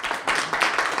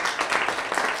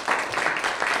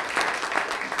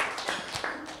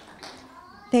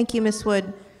 Thank you, Ms.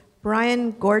 Wood.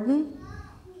 Brian Gordon.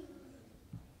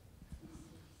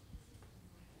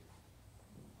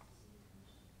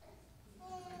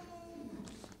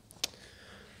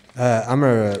 I'm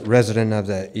a resident of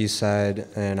the East Side,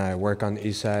 and I work on the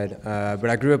East Side. But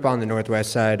I grew up on the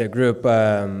Northwest Side. I grew up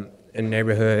in a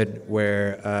neighborhood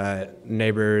where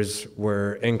neighbors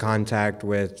were in contact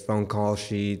with phone call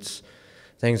sheets,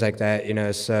 things like that, you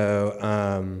know. So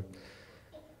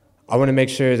I want to make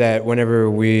sure that whenever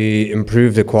we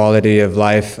improve the quality of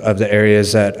life of the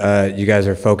areas that you guys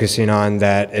are focusing on,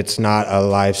 that it's not a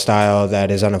lifestyle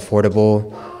that is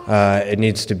unaffordable. It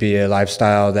needs to be a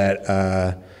lifestyle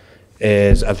that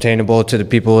is obtainable to the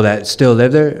people that still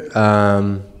live there.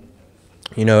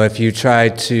 You know, if you try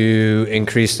to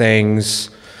increase things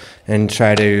and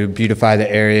try to beautify the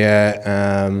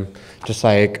area, just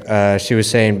like she was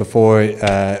saying before,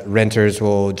 renters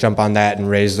will jump on that and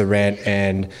raise the rent,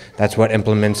 and that's what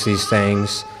implements these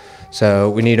things. So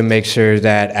we need to make sure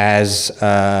that as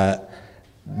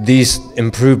these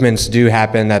improvements do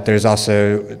happen, that there's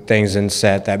also things in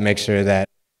set that make sure that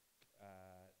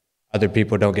other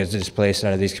people don't get displaced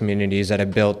out of these communities that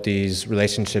have built these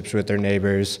relationships with their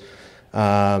neighbors.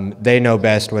 They know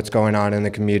best what's going on in the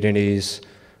communities,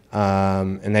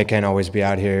 and they can't always be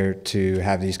out here to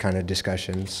have these kind of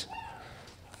discussions.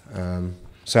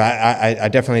 So I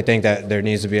definitely think that there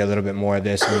needs to be a little bit more of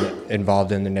this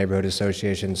involved in the neighborhood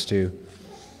associations too.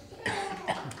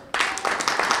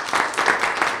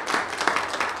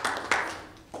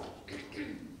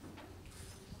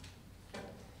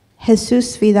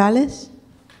 Jesus Vidales.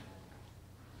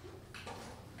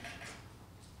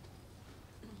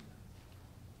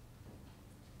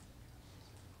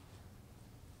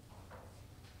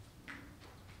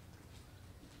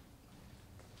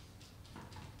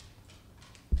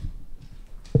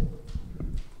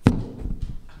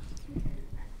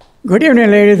 Good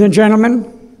evening, ladies and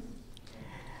gentlemen.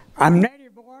 I'm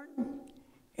native born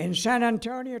in San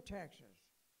Antonio, Texas.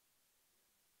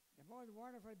 The most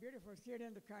wonderful, beautiful city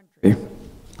in the country.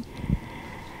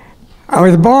 I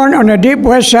was born on the deep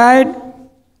west side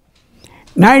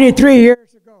 93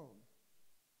 years ago.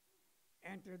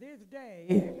 And to this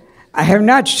day, I have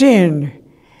not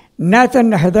seen nothing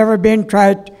that has ever been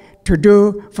tried to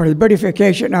do for the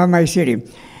beautification of my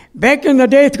city. Back in the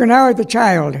days when I was a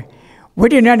child, we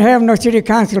did not have no city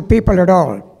council people at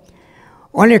all,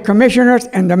 only commissioners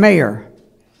and the mayor.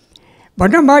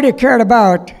 But nobody cared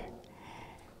about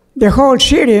the whole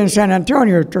city in San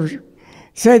Antonio, to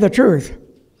say the truth.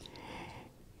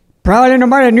 Probably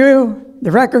nobody knew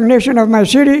the recognition of my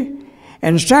city,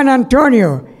 and San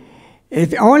Antonio is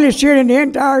the only city in the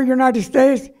entire United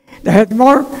States that has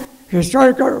more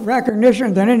historical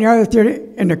recognition than any other city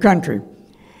in the country.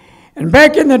 And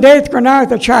back in the days when I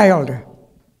was a child,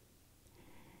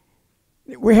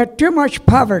 we had too much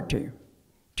poverty,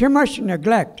 too much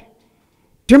neglect,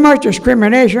 too much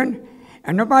discrimination,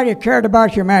 and nobody cared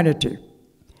about humanity.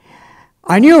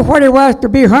 I knew what it was to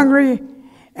be hungry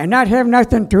and not have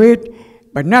nothing to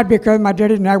eat, but not because my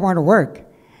daddy did not want to work.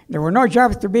 There were no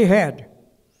jobs to be had.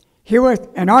 He was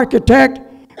an architect,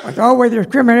 was always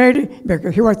discriminated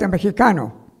because he was a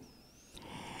Mexicano.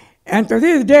 And to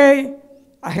this day,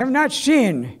 I have not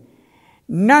seen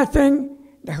nothing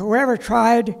that whoever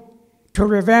tried to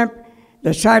revamp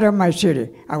the side of my city.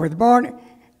 I was born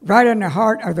right in the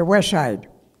heart of the west side.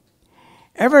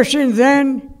 Ever since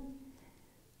then,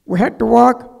 we had to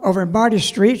walk over muddy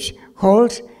streets,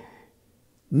 holes,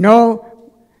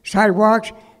 no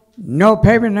sidewalks, no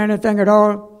pavement, anything at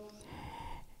all.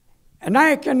 And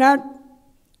I cannot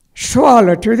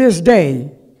swallow to this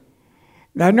day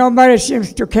that nobody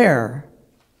seems to care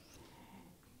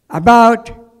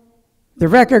about the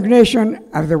recognition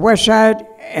of the west side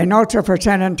and also for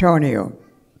San Antonio.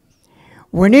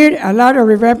 We need a lot of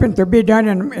revamping to be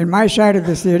done in my side of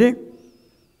the city.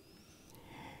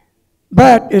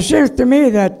 But it seems to me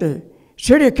that the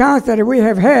city council that we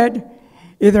have had,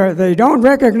 either they don't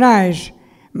recognize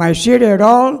my city at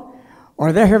all,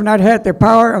 or they have not had the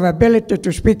power of ability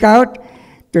to speak out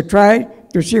to try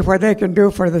to see what they can do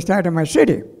for the side of my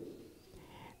city.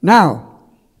 Now,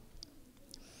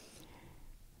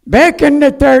 back in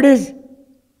the 30s,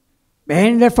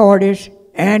 in the 40s,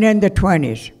 and in the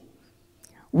 20s,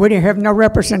 we didn't have no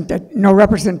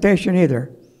representation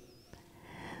either.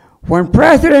 When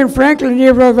President Franklin D.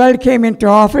 Roosevelt came into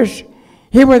office,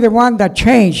 he was the one that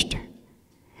changed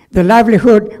the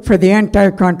livelihood for the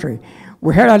entire country.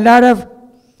 We had a lot of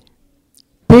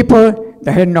people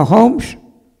that had no homes.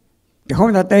 The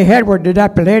homes that they had were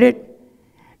dilapidated.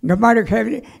 Nobody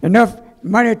had enough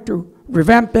money to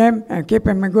revamp them and keep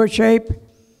them in good shape.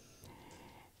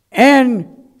 And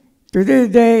to this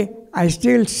day, I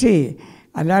still see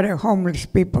a lot of homeless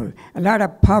people, a lot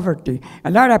of poverty, a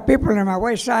lot of people on my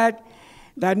west side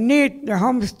that need their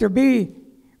homes to be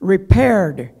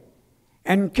repaired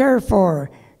and care for,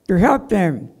 to help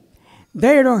them.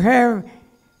 They don't have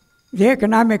the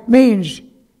economic means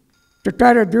to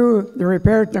try to do the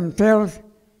repairs themselves,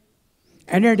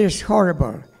 and it is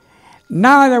horrible.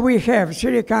 Now that we have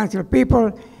city council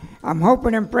people, I'm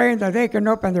hoping and praying that they can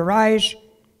open their eyes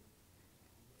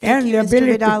and the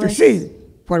ability to see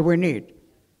what we need.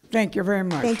 Thank you very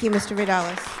much. Thank you, Mr.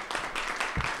 Vidales.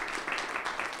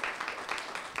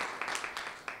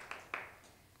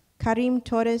 Karim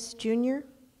Torres Jr.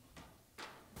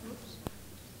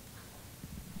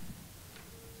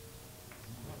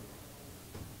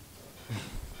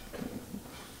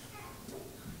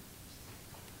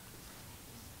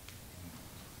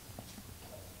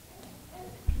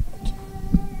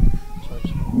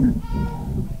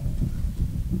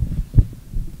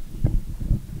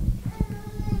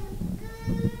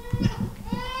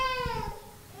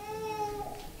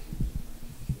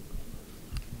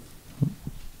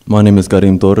 My name is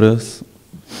Karim Torres.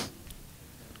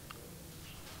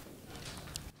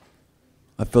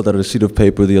 I filled out a sheet of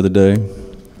paper the other day,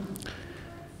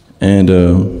 and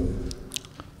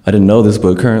I didn't know this,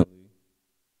 but currently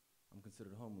I'm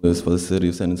considered homeless for the city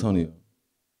of San Antonio.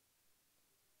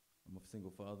 I'm a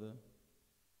single father,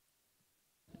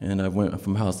 and I went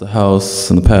from house to house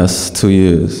in the past 2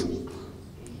 years.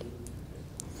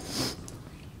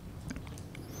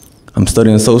 I'm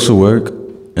studying social work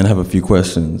and have a few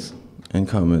questions and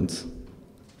comments.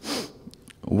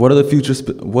 What are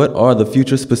the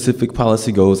future specific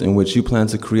policy goals in which you plan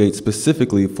to create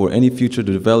specifically for any future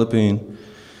developing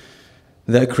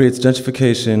that creates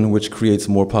gentrification, which creates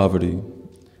more poverty?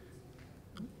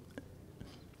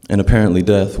 And apparently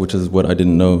death, which is what I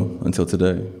didn't know until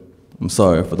today. I'm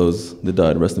sorry for those that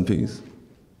died, rest in peace.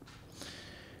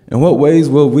 In what ways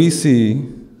will we see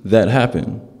that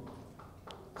happen?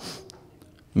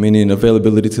 Meaning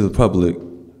availability to the public.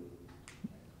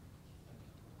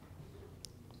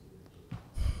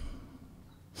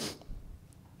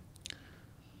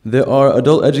 There are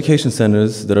adult education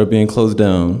centers that are being closed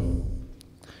down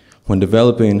when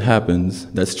developing happens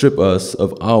that strip us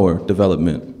of our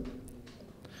development.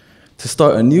 To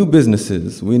start new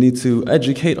businesses, we need to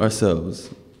educate ourselves,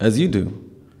 as you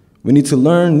do. We need to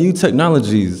learn new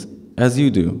technologies, as you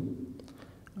do.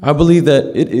 I believe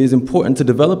that it is important to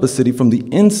develop a city from the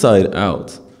inside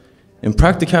out. In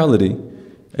practicality,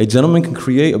 a gentleman can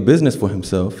create a business for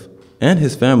himself and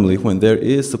his family when there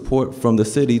is support from the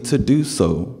city to do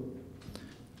so.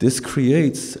 This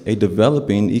creates a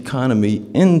developing economy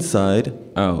inside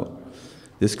out.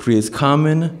 This creates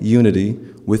common unity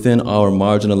within our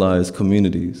marginalized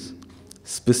communities.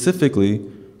 Specifically,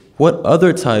 what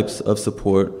other types of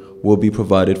support will be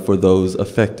provided for those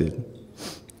affected?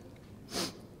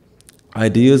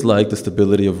 Ideas like the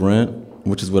stability of rent,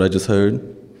 which is what I just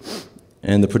heard,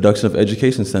 and the production of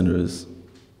education centers.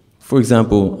 For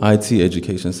example, IT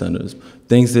education centers,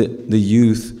 things that the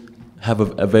youth have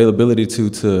availability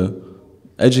to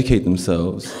educate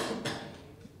themselves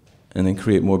and then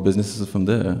create more businesses from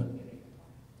there.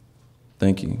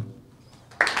 Thank you.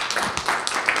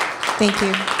 Thank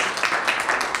you.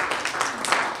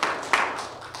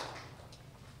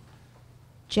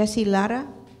 Jesse Lara.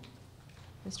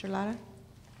 Mr. Lara?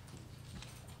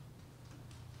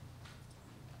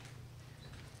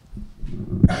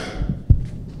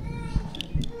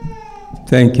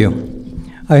 Thank you.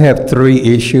 I have 3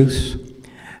 issues.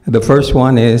 The first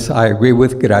one is I agree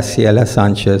with Graciela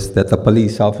Sanchez that the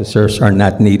police officers are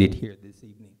not needed here this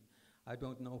evening. I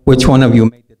don't know which one of you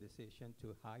made the decision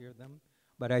to hire them,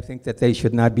 but I think that they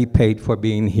should not be paid for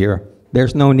being here.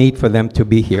 There's no need for them to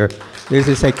be here. This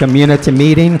is a community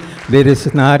meeting. This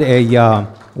is not a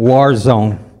war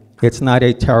zone. It's not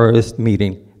a terrorist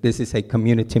meeting. This is a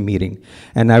community meeting.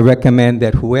 And I recommend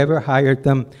that whoever hired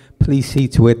them, please see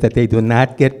to it that they do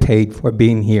not get paid for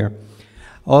being here.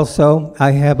 Also,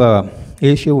 I have an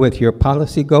issue with your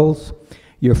policy goals.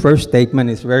 Your first statement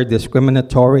is very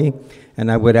discriminatory,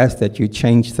 and I would ask that you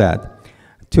change that.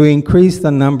 To increase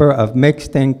the number of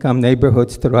mixed income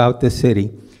neighborhoods throughout the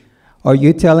city. Are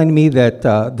you telling me that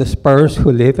the Spurs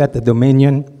who live at the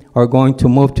Dominion are going to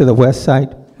move to the west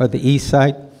side or the east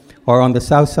side or on the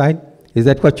south side? Is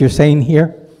that what you're saying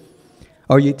here?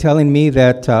 Are you telling me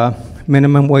that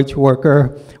minimum wage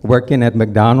worker working at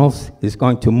McDonald's is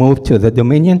going to move to the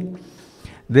Dominion?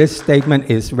 This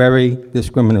statement is very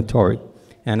discriminatory,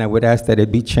 and I would ask that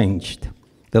it be changed,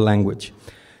 the language.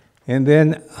 And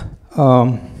then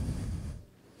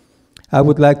I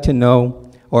would like to know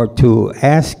or to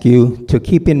ask you to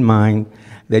keep in mind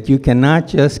that you cannot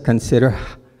just consider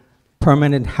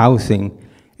permanent housing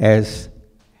as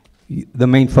the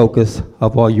main focus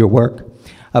of all your work.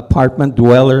 Apartment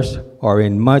dwellers are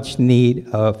in much need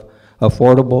of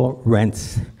affordable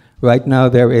rents. Right now,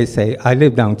 I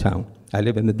live downtown. I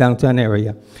live in the downtown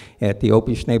area at the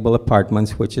Opie Schnabel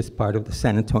Apartments, which is part of the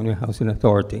San Antonio Housing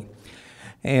Authority.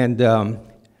 And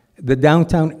the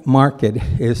downtown market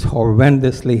is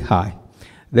horrendously high.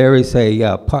 There is a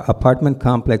apartment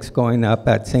complex going up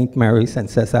at St. Mary's and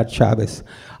Cesar Chavez.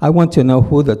 I want to know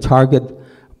who the target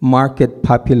market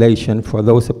population for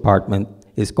those apartments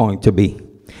is going to be,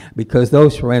 because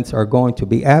those rents are going to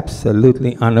be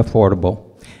absolutely unaffordable.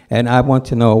 And I want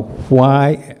to know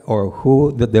why or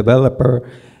who the developer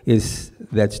is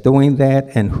that's doing that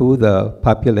and who the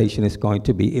population is going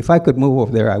to be. If I could move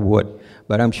over there, I would,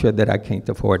 but I'm sure that I can't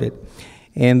afford it.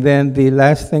 And then the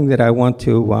last thing that I want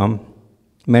to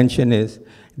mention is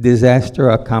disaster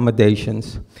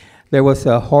accommodations. There was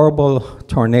a horrible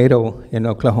tornado in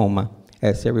Oklahoma,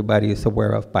 as everybody is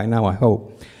aware of by now, I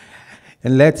hope.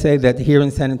 And let's say that here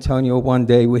in San Antonio one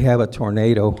day we have a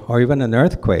tornado or even an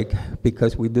earthquake,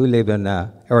 because we do live in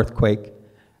an earthquake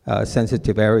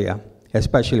sensitive area,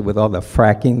 especially with all the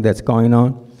fracking that's going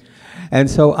on. And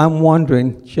so I'm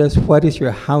wondering, just what is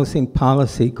your housing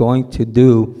policy going to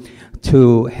do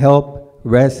to help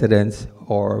residents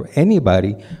or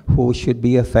anybody who should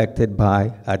be affected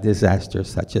by a disaster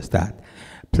such as that?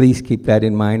 Please keep that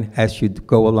in mind as you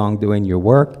go along doing your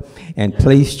work, and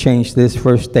please change this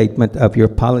first statement of your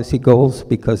policy goals,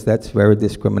 because that's very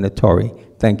discriminatory.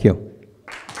 Thank you.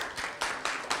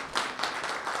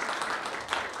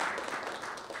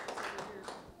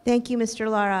 Thank you, Mr.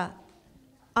 Lara.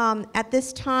 At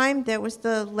this time, that was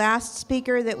the last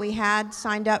speaker that we had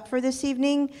signed up for this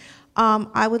evening.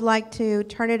 I would like to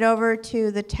turn it over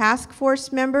to the task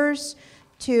force members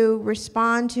to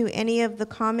respond to any of the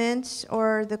comments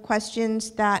or the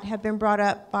questions that have been brought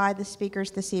up by the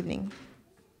speakers this evening.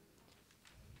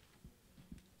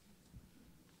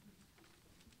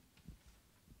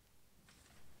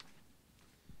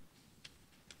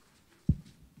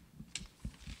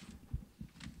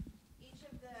 Each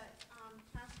of the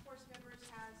task force members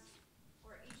has,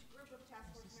 or each group of task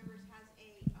force members has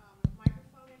a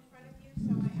microphone in front of you,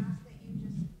 so I ask that you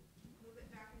just move it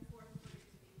back and forth.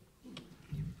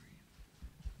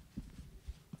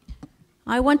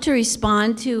 I want to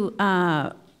respond to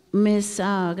Ms.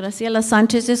 Graciela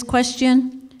Sanchez's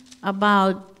question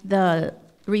about the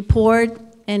report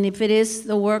and if it is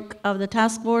the work of the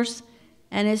task force.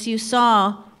 And as you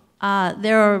saw,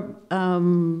 there are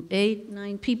 8,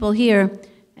 9 people here,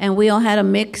 and we all had a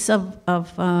mix of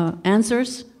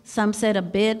answers. Some said a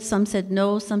bit, some said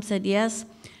no, some said yes.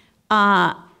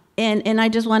 And I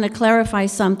just want to clarify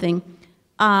something.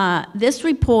 This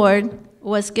report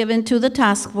was given to the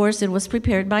task force. It was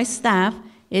prepared by staff.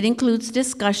 It includes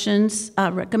discussions,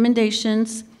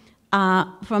 recommendations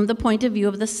from the point of view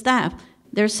of the staff.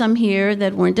 There's some here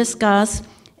that weren't discussed.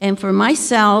 And for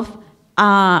myself,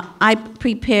 I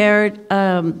prepared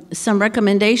some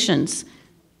recommendations.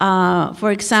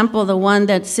 For example, the one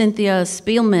that Cynthia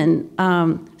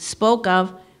Spielman spoke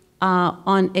of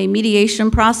on a mediation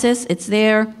process, it's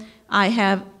there. I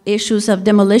have issues of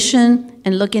demolition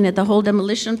and looking at the whole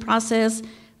demolition process,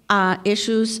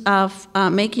 issues of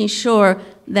making sure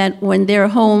that when there are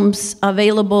homes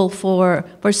available for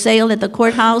sale at the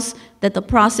courthouse, that the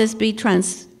process be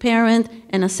transparent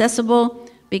and accessible,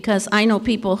 because I know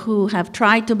people who have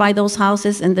tried to buy those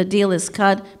houses and the deal is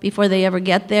cut before they ever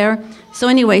get there. So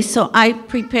anyway, so I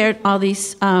prepared all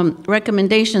these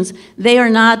recommendations. They are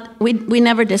not, we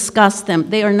never discussed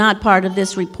them. They are not part of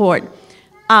this report.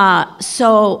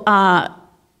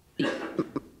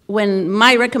 When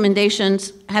my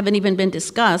recommendations haven't even been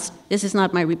discussed, this is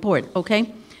not my report,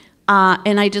 okay?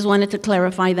 And I just wanted to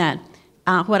clarify that.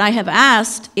 What I have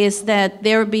asked is that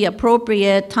there be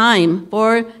appropriate time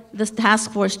for the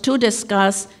task force to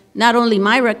discuss not only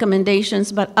my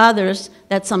recommendations, but others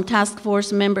that some task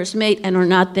force members made and are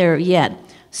not there yet.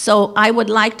 So I would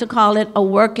like to call it a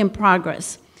work in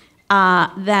progress.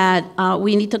 That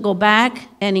we need to go back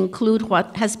and include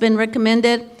what has been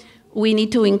recommended. We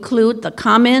need to include the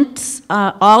comments,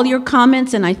 all your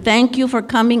comments, and I thank you for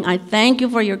coming. I thank you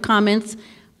for your comments.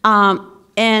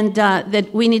 And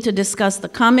that we need to discuss the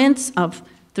comments of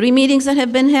 3 meetings that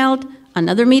have been held,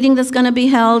 another meeting that's going to be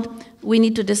held. We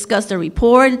need to discuss the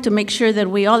report to make sure that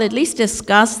we all at least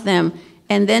discuss them,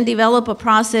 and then develop a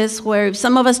process where if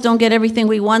some of us don't get everything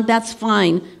we want, that's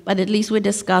fine, but at least we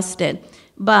discussed it.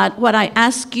 But what I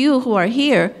ask you who are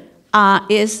here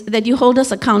is that you hold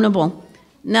us accountable.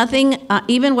 Nothing,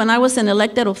 even when I was an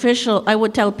elected official, I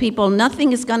would tell people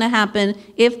nothing is going to happen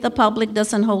if the public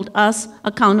doesn't hold us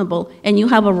accountable, and you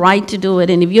have a right to do it.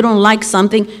 And if you don't like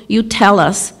something, you tell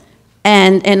us.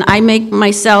 And I make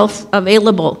myself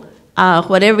available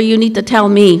whatever you need to tell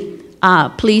me,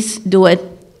 please do it,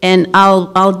 and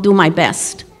I'll do my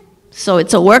best. So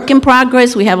it's a work in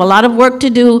progress. We have a lot of work to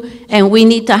do, and we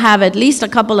need to have at least a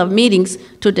couple of meetings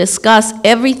to discuss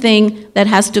everything that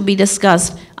has to be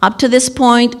discussed. Up to this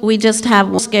point, we just have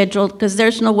one scheduled, because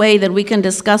there's no way that we can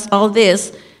discuss all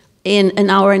this in an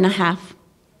hour and a half.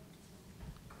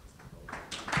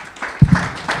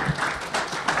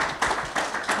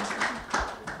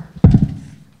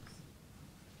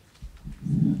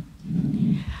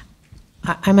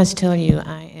 I must tell you,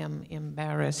 I am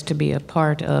embarrassed to be a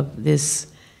part of this,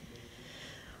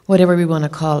 whatever we want to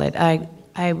call it.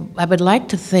 I would like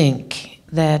to think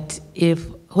that if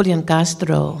Julian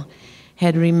Castro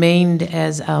had remained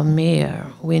as our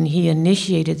mayor when he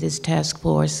initiated this task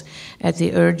force at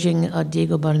the urging of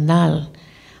Diego Bernal,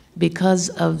 because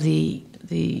of the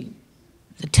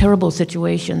terrible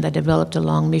situation that developed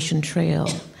along Mission Trail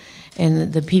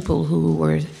and the people who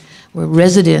were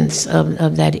residents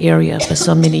of that area for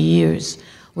so many years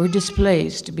were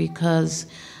displaced because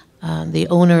the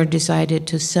owner decided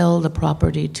to sell the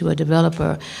property to a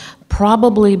developer,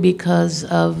 probably because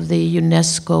of the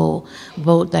UNESCO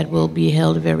vote that will be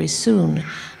held very soon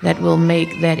that will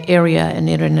make that area an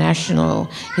international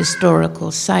historical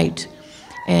site.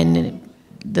 And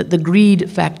the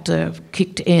greed factor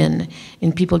kicked in,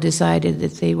 and people decided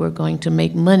that they were going to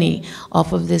make money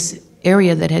off of this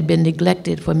area that had been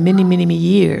neglected for many, many, many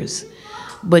years,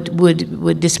 but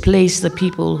would displace the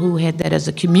people who had that as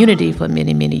a community for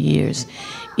many, many years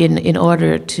in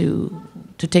order to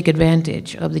take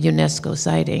advantage of the UNESCO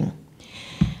siting.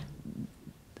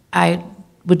 I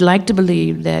would like to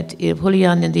believe that if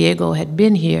Julian and Diego had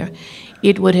been here,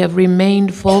 it would have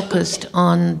remained focused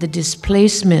on the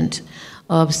displacement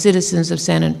of citizens of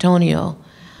San Antonio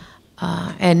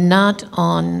and not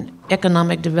on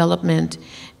economic development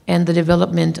and the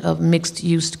development of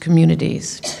mixed-use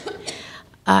communities.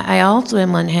 I also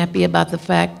am unhappy about the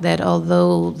fact that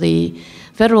although the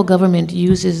federal government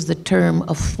uses the term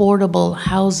affordable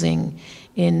housing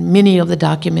in many of the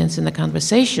documents and the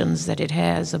conversations that it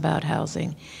has about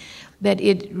housing, that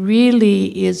it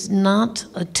really is not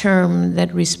a term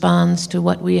that responds to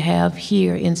what we have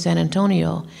here in San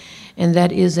Antonio, and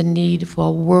that is a need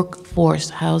for workforce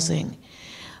housing.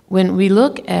 When we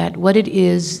look at what it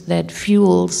is that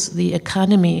fuels the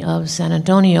economy of San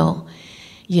Antonio,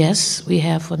 yes, we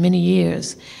have for many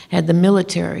years had the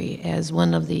military as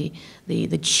one of the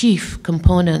chief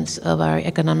components of our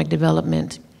economic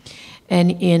development.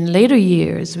 And in later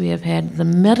years, we have had the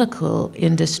medical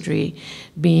industry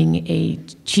being a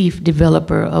chief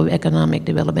developer of economic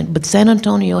development. But San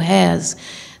Antonio has,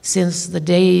 since the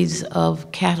days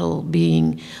of cattle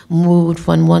being moved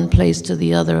from one place to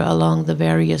the other along the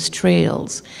various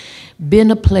trails,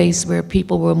 been a place where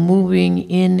people were moving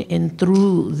in and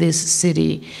through this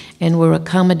city and were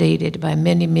accommodated by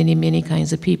many, many, many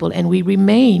kinds of people. And we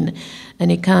remain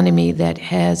an economy that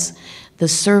has the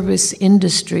service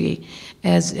industry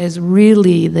as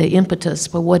really the impetus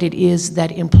for what it is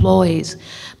that employs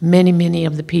many, many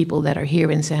of the people that are here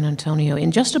in San Antonio,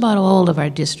 in just about all of our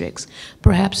districts.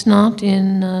 Perhaps not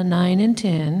in 9 and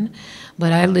 10,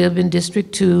 but I live in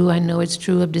District 2. I know it's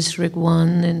true of District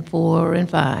 1 and 4 and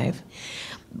 5.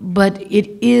 But it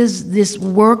is this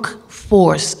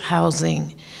workforce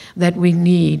housing that we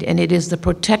need, and it is the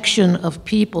protection of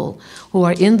people who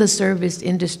are in the service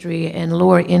industry and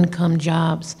lower income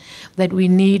jobs that we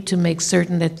need to make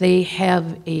certain that they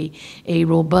have a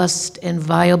robust and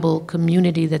viable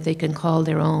community that they can call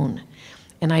their own.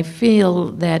 And I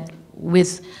feel that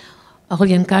with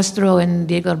Julian Castro and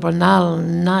Diego Bernal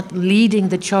not leading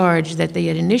the charge that they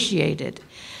had initiated,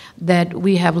 that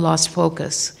we have lost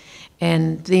focus.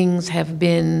 And things have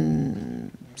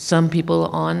been, some people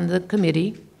on the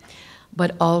committee,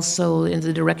 but also in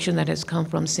the direction that has come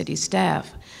from city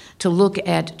staff, to look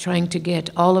at trying to get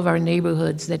all of our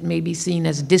neighborhoods that may be seen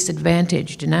as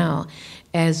disadvantaged now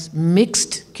as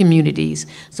mixed communities.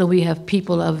 So we have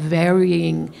people of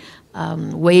varying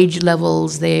wage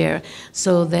levels there,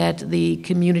 so that the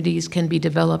communities can be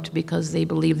developed because they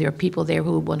believe there are people there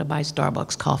who want to buy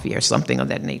Starbucks coffee or something of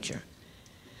that nature.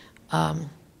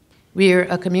 We're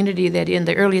a community that in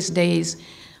the earliest days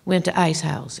went to ice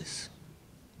houses.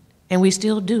 And we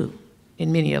still do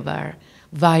in many of our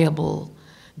viable,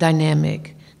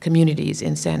 dynamic communities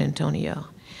in San Antonio.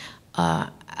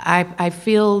 I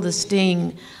feel the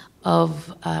sting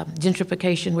of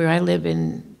gentrification where I live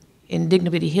in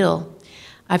Dignity Hill.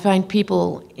 I find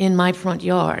people in my front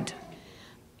yard,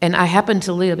 and I happen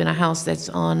to live in a house that's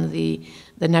on the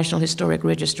National Historic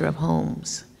Register of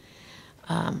Homes.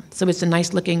 So it's a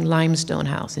nice looking limestone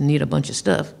house and need a bunch of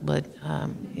stuff, but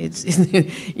it's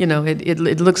you know, it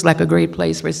looks like a great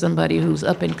place for somebody who's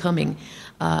up and coming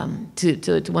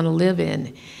to want to live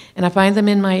in. And I find them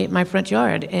in my front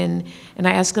yard, and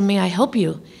I ask them, may I help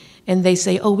you? And they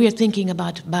say, oh, we're thinking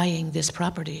about buying this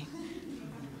property.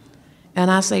 And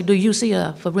I say, do you see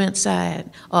a for rent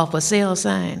sign or for sale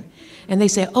sign? And they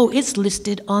say, oh, it's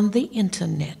listed on the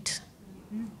internet.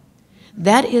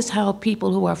 That is how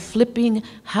people who are flipping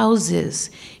houses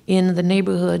in the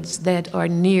neighborhoods that are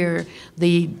near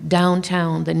the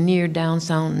downtown, the near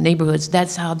downtown neighborhoods,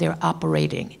 that's how they're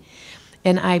operating.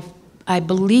 And I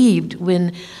believed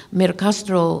when Mayor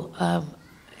Castro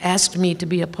asked me to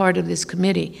be a part of this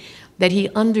committee that he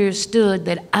understood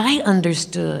that I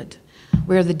understood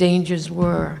where the dangers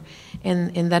were,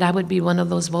 and that I would be one of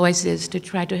those voices to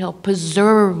try to help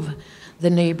preserve the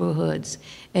neighborhoods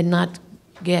and not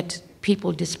get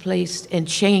people displaced and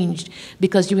changed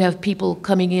because you have people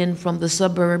coming in from the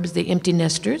suburbs, the empty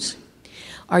nesters,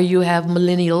 or you have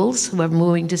millennials who are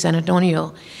moving to San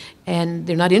Antonio, and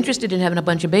they're not interested in having a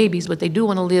bunch of babies, but they do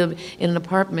want to live in an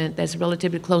apartment that's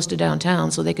relatively close to downtown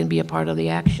so they can be a part of the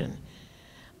action.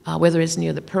 Whether it's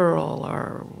near the Pearl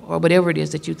or whatever it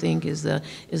is that you think is the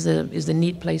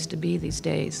neat place to be these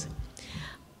days.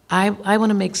 I want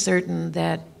to make certain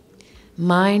that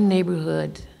my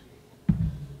neighborhood,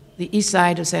 the east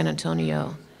side of San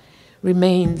Antonio,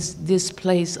 remains this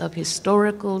place of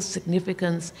historical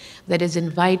significance that is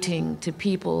inviting to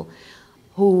people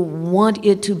who want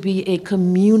it to be a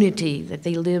community that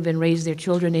they live and raise their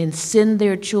children in, send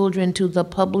their children to the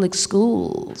public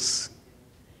schools,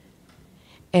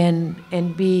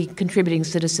 and be contributing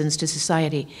citizens to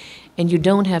society. And you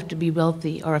don't have to be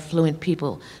wealthy or affluent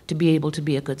people to be able to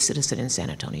be a good citizen in San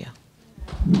Antonio.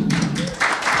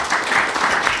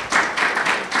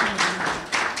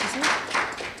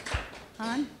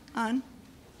 On?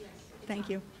 Yes. Thank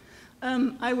you.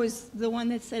 I was the one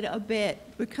that said a bit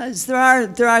because there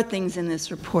are things in this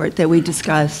report that we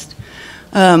discussed.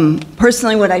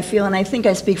 Personally, what I feel, and I think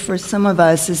I speak for some of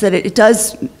us, is that it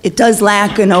does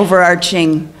lack an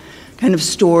overarching kind of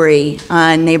story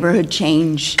on neighborhood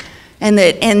change, and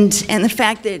the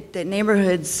fact that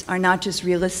neighborhoods are not just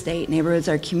real estate. Neighborhoods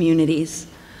are communities,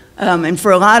 and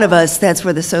for a lot of us, that's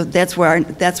where the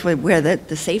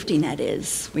safety net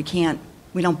is.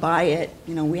 We don't buy it.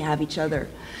 You know, we have each other.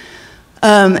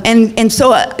 So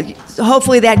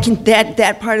hopefully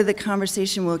that part of the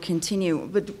conversation will continue.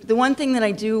 But the one thing that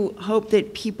I do hope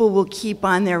that people will keep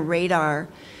on their radar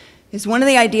is one of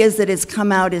the ideas that has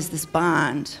come out is this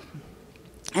bond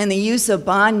and the use of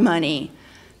bond money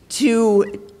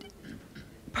to,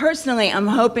 personally, I'm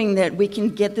hoping that we can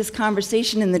get this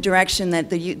conversation in the direction that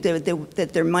that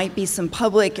there might be some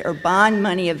public or bond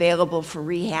money available for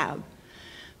rehab,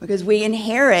 because we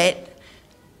inherit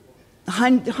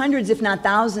hundreds, if not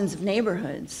thousands, of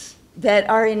neighborhoods that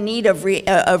are in need of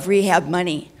rehab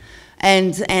money,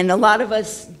 and a lot of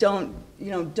us don't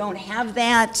have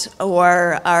that,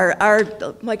 or are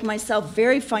like myself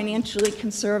very financially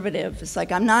conservative. It's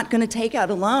like I'm not going to take out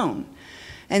a loan,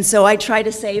 and so I try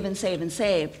to save and save and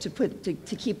save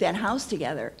to keep that house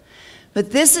together.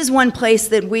 But this is one place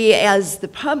that we, as the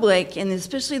public, and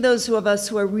especially those of us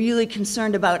who are really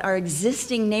concerned about our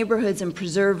existing neighborhoods and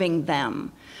preserving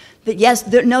them. That yes,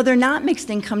 they're not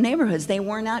mixed income neighborhoods. They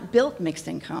were not built mixed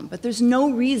income, but there's no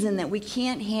reason that we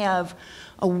can't have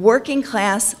a working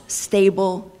class,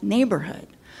 stable neighborhood,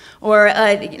 or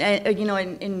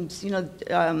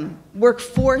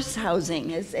workforce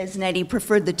housing, as Nettie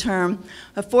preferred the term,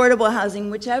 affordable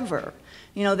housing, whichever.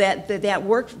 You know, that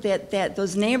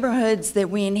those neighborhoods that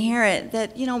we inherit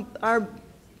that are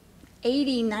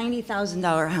 $80,000,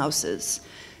 $90,000 houses.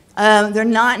 They're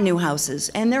not new houses,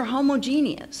 and they're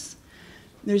homogeneous.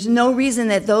 There's no reason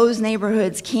that those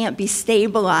neighborhoods can't be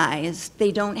stabilized.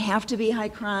 They don't have to be high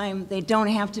crime. They don't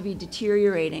have to be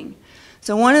deteriorating.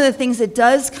 So one of the things that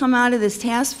does come out of this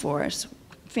task force,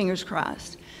 fingers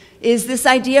crossed, is this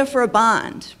idea for a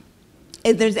bond.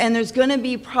 And there's going to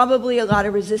be probably a lot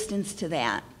of resistance to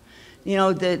that.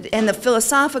 And the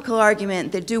philosophical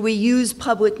argument that do we use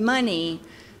public money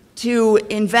to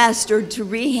invest or to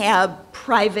rehab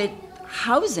private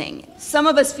housing? Some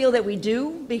of us feel that we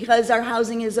do, because our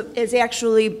housing is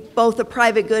actually both a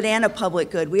private good and a public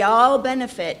good. We all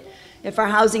benefit if our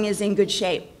housing is in good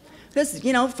shape,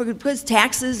 because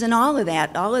taxes and all of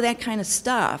that kind of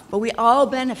stuff, but we all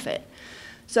benefit.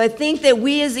 So I think that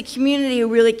we as a community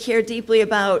really care deeply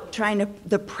about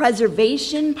the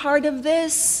preservation part of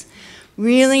this.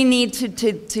 really need to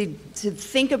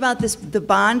think about the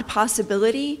bond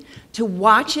possibility, to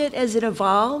watch it as it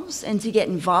evolves and to get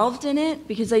involved in it,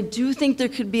 because I do think there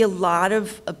could be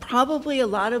probably a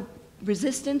lot of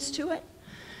resistance to it.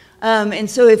 And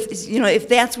so if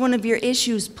that's one of your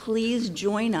issues, please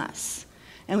join us.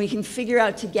 And we can figure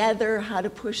out together how to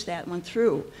push that one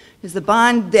through. Because the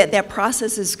bond, that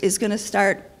process is going to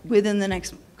start within the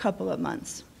next couple of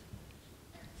months.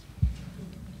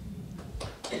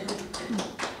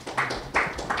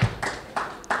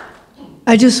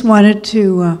 I just wanted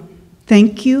to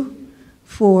thank you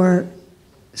for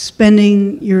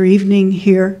spending your evening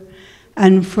here.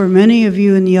 And for many of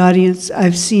you in the audience,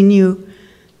 I've seen you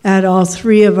at all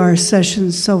 3 of our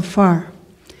sessions so far.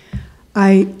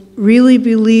 I really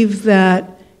believe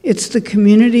that it's the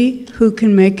community who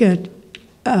can make it,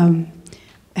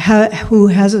 who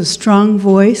has a strong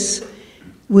voice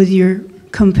with your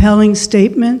compelling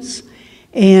statements,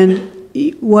 and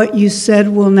what you said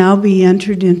will now be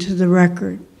entered into the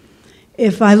record.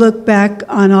 If I look back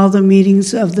on all the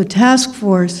meetings of the task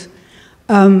force,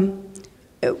 in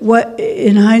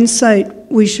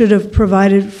hindsight, we should have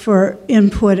provided for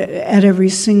input at every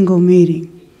single meeting.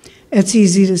 It's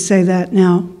easy to say that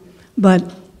now,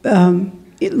 but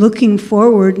looking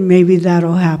forward, maybe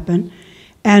that'll happen.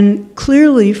 And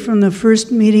clearly, from the first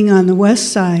meeting on the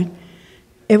west side,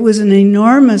 it was an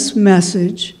enormous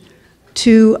message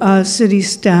to city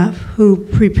staff who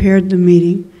prepared the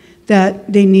meeting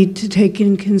that they need to take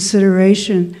in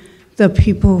consideration the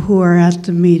people who are at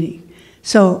the meeting.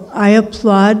 So I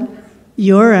applaud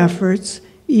your efforts.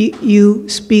 You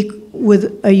speak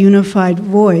with a unified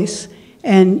voice,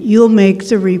 and you'll make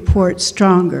the report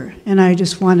stronger. And I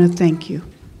just want to thank you.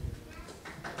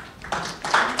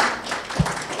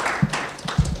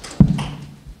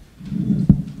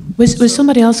 Was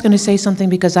somebody else going to say something?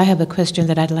 Because I have a question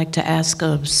that I'd like to ask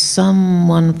of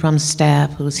someone from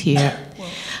staff who's here.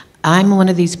 I'm one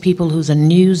of these people who's a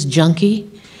news junkie,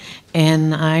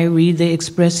 and I read the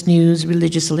Express News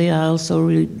religiously. I also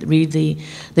read the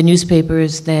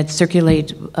newspapers that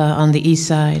circulate on the East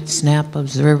Side, Snap,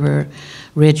 Observer,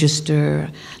 Register,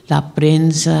 La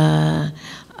Prensa,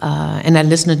 and I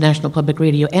listen to National Public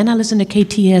Radio, and I listen to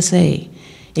KTSA.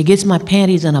 It gets my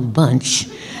panties in a bunch.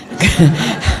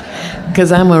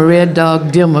 Because I'm a red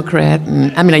dog Democrat,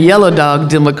 and I mean a yellow dog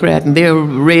Democrat, and they're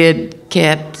red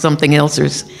cat something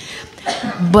else's.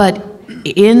 But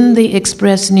in the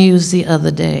Express News the other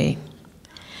day,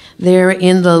 there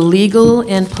in the legal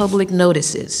and public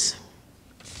notices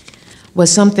was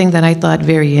something that I thought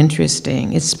very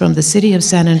interesting. It's from the City of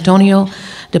San Antonio,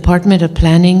 Department of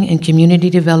Planning and Community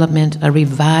Development, a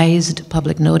revised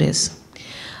public notice.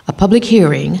 A public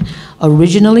hearing,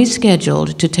 originally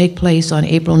scheduled to take place on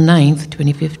April 9th,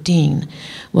 2015,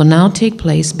 will now take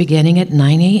place beginning at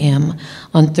 9 a.m.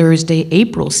 on Thursday,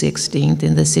 April 16th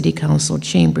in the City Council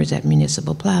chambers at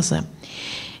Municipal Plaza.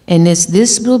 And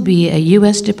this will be a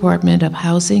U.S. Department of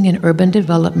Housing and Urban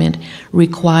Development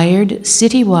required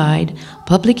citywide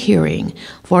public hearing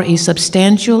for a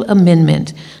substantial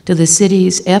amendment to the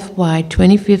city's FY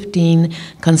 2015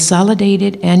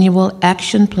 Consolidated Annual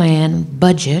Action Plan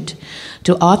budget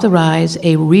to authorize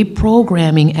a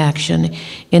reprogramming action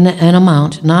in an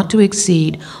amount not to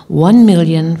exceed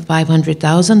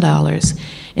 $1,500,000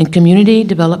 in community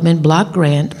development block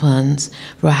grant funds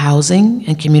for housing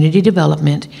and community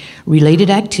development related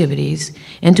activities,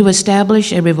 and to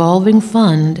establish a revolving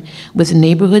fund with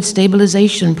neighborhood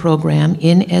stabilization program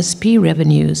NSP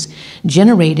revenues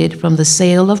generated from the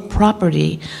sale of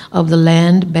property of the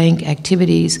land bank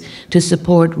activities to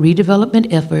support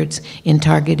redevelopment efforts in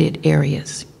targeted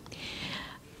areas.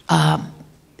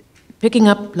 Picking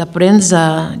up La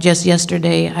Prensa just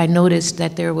yesterday, I noticed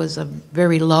that there was a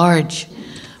very large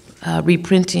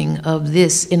reprinting of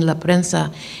this in La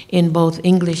Prensa in both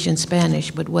English and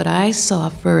Spanish, but what I saw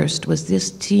first was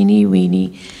this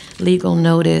teeny-weeny legal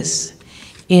notice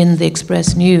in the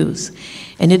Express News,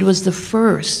 and it was the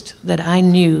first that I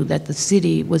knew that the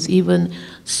city was even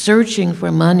searching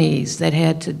for monies that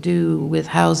had to do with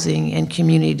housing and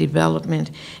community development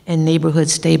and neighborhood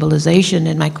stabilization.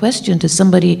 And my question to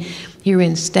somebody here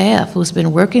in staff who's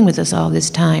been working with us all this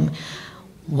time,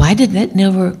 why did that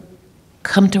never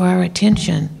come to our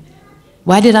attention?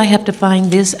 Why did I have to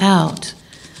find this out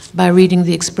by reading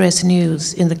the Express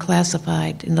News in the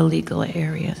classified, in the legal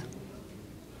area?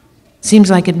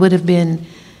 Seems like it would have been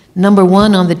number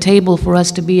one on the table for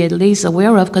us to be at least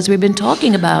aware of, because we've been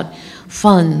talking about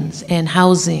funds and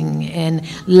housing and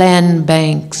land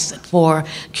banks for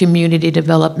community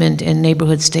development and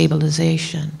neighborhood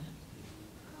stabilization.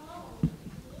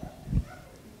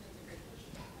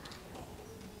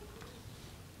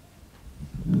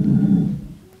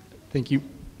 Thank you.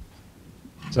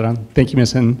 Is that on? Thank you,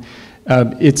 Ms. Hinton.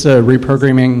 It's a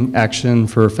reprogramming action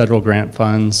for federal grant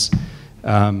funds.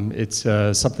 It's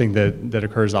something that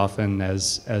occurs often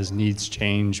as needs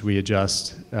change. We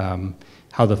adjust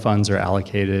how the funds are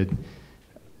allocated.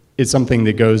 It's something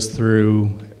that goes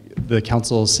through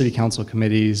the city council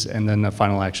committees, and then the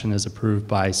final action is approved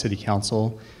by city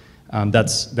council.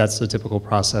 That's the typical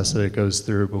process that it goes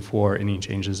through before any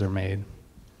changes are made.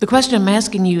 The question I'm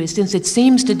asking you is, since it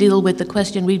seems to deal with the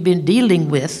question we've been dealing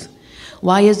with,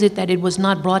 why is it that it was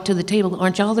not brought to the table?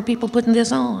 Aren't y'all the people putting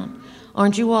this on?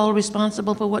 Aren't you all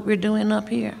responsible for what we're doing up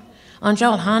here? Aren't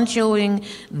y'all honchoing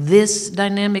this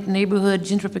dynamic neighborhood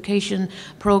gentrification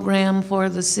program for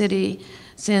the city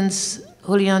since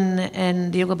Julian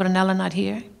and Diego Bernal are not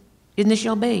here? Isn't this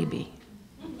your baby?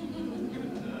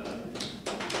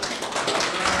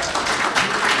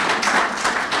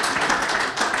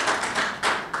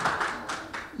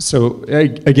 So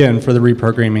again, for the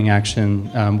reprogramming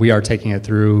action, we are taking it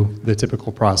through the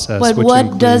typical process. But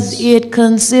what does it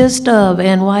consist of,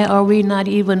 and why are we not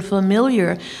even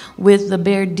familiar with the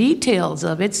bare details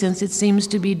of it, since it seems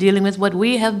to be dealing with what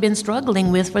we have been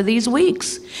struggling with for these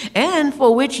weeks, and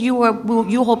for which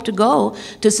you hope to go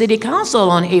to City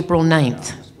Council on April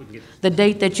 9th? The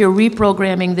date that you're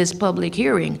reprogramming this public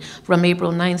hearing from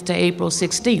April 9th to April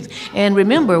 16th. And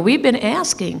remember, we've been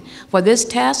asking for this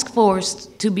task force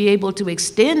to be able to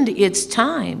extend its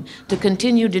time to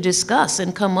continue to discuss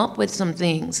and come up with some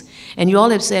things. And you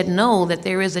all have said no, that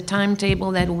there is a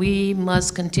timetable that we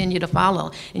must continue to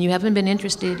follow. And you haven't been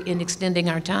interested in extending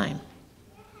our time.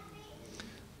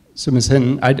 So Ms.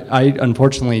 Hinton, I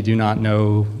unfortunately do not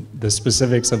know the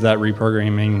specifics of that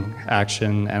reprogramming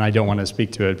action, and I don't want to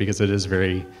speak to it because it is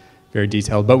very, very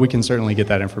detailed, but we can certainly get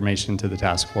that information to the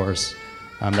task force.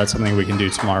 That's something we can do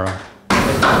tomorrow.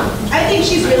 I think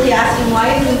she's really asking,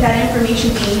 why isn't that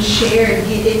information being shared?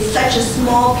 It's such a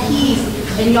small piece,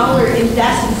 and y'all are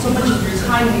investing so much of your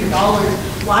time and your dollars.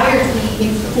 Why aren't we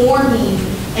informing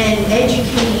and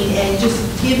educating and just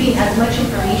giving as much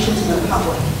information to the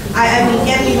public? I mean,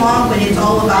 get me wrong, but it's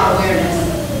all about awareness.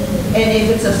 And if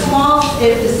it's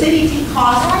if the city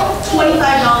costs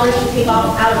 $25 to take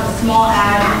off out of a small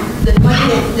ad, the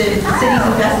money that the city's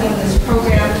investing in this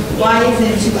program, why isn't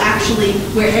it to actually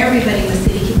where everybody in the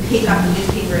city can pick up the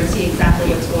newspaper and see exactly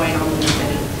what's going on in the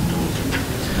city?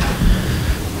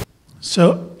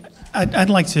 So I'd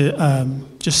like to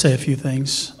just say a few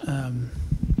things.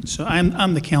 So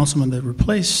I'm the councilman that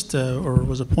replaced or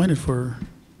was appointed for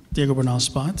Diego Bernal's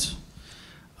spot.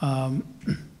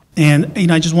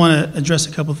 And I just want to address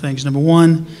a couple of things. Number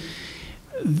one,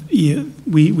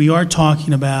 we are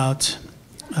talking about,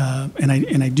 and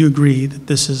I do agree that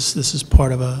this is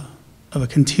part of a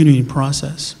continuing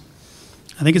process.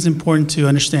 I think it's important to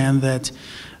understand that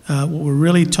what we're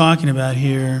really talking about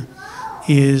here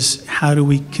is how do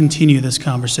we continue this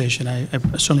conversation. I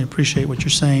certainly appreciate what you're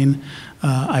saying.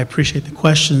 I appreciate the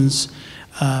questions.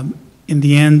 In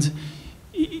the end,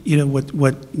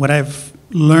 what I've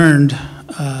learned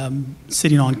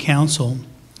sitting on council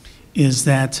is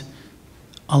that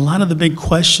a lot of the big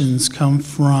questions come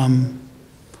from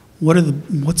what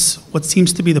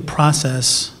seems to be the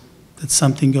process that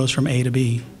something goes from A to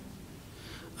B.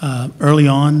 Early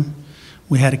on,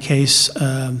 we had a case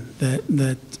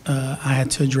that I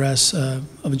had to address of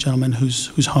a gentleman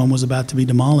whose home was about to be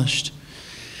demolished,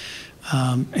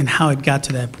 and how it got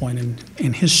to that point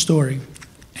in his story.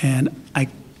 And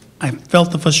I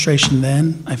felt the frustration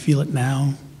then. I feel it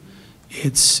now.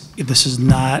 This is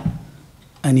not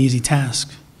an easy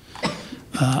task.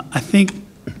 I think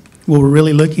what we're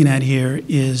really looking at here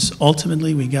is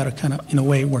ultimately we got to kind of, in a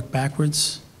way, work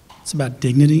backwards. It's about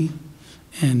dignity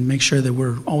and make sure that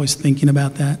we're always thinking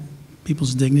about that,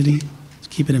 people's dignity,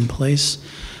 keep it in place.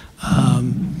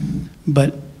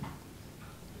 But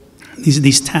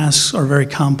these tasks are very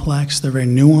complex. They're very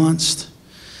nuanced.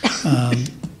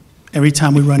 Every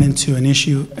time we run into an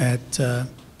issue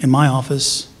in my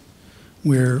office,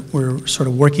 we're sort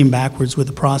of working backwards with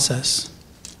the process.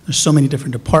 There's so many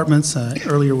different departments.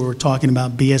 Earlier we were talking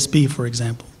about BSB, for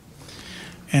example.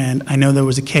 And I know there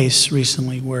was a case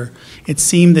recently where it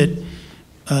seemed that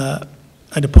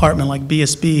a department like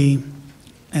BSB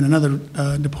and another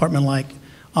department like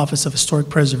Office of Historic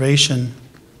Preservation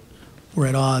were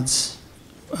at odds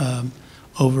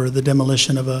over the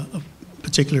demolition of a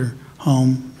particular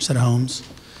set of homes,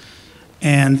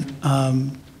 and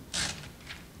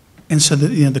so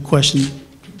the question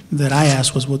that I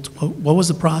asked was, what was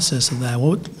the process of that?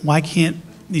 Why can't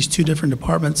these two different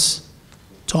departments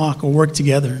talk or work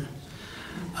together?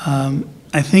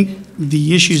 I think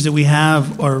the issues that we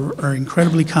have are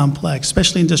incredibly complex,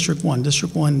 especially in District 1.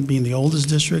 District 1 being the oldest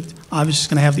district, obviously it's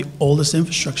going to have the oldest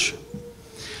infrastructure.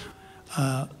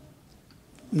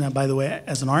 Now, by the way,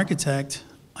 as an architect,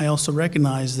 I also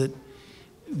recognize that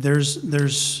there's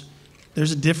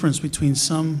a difference between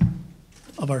some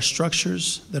of our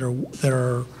structures that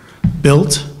are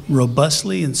built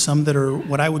robustly and some that are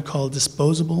what I would call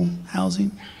disposable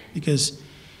housing, because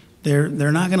they're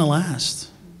not going to last.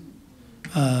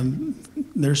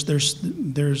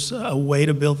 There's a way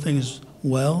to build things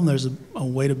well, and there's a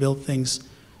way to build things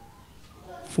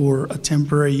for a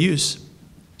temporary use.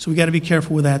 So we got to be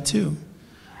careful with that too.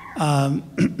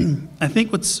 I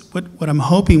think what I'm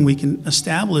hoping we can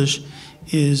establish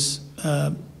is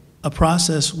a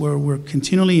process where we're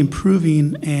continually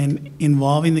improving and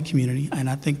involving the community, and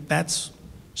I think that's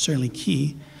certainly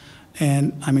key.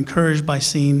 And I'm encouraged by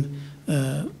seeing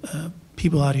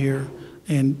people out here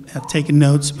and have taken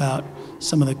notes about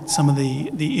some of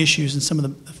the issues and some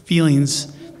of the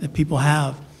feelings that people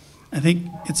have. I think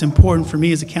it's important for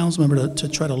me as a council member to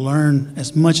try to learn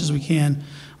as much as we can.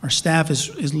 Our staff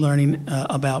is learning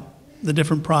about the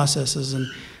different processes and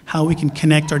how we can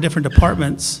connect our different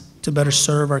departments to better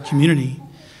serve our community.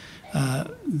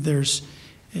 The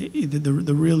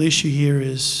real issue here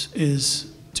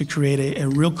is to create a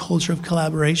real culture of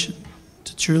collaboration,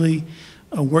 to truly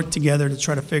work together to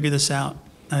try to figure this out.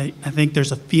 I think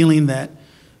there's a feeling that,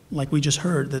 like we just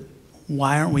heard, that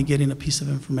why aren't we getting a piece of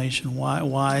information?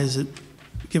 Why is it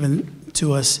given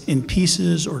to us in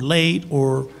pieces or late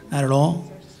or not at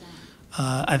all?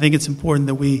 I think it's important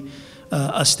that we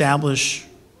establish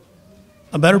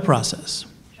a better process.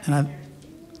 And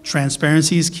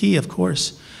transparency is key, of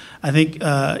course. I think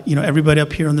everybody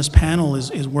up here on this panel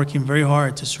is working very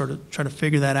hard to sort of try to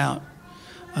figure that out.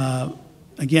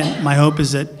 Again, my hope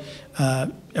is that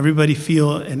everybody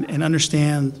feel and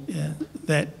understand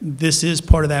that this is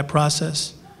part of that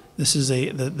process. This is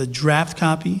the draft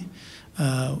copy.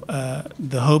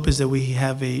 The hope is that we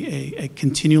have a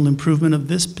continual improvement of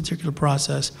this particular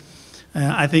process.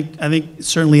 I think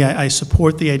certainly I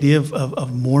support the idea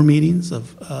of more meetings,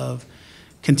 of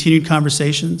continued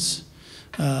conversations,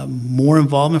 more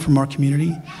involvement from our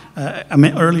community.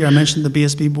 Earlier I mentioned the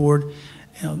BSB board.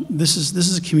 This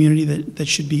is a community that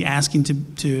should be asking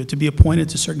to be appointed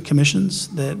to certain commissions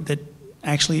that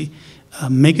actually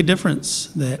make a difference,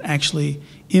 that actually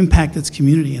impact its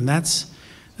community, and that's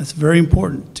very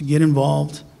important, to get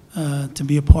involved, to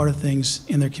be a part of things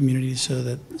in their community so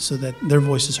that their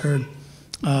voice is heard.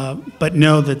 But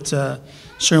know that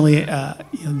certainly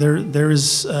there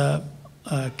is a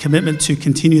commitment to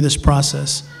continue this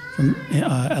process from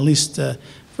at least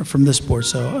from this board.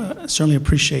 So certainly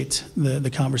appreciate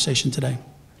the conversation today.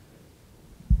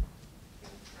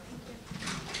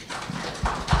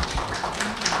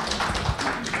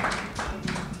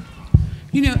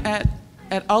 You know,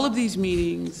 at all of these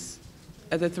meetings,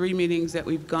 at the 3 meetings that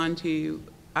we've gone to,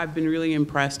 I've been really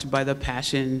impressed by the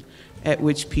passion at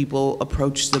which people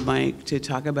approach the mic to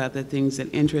talk about the things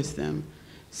that interest them.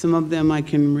 Some of them I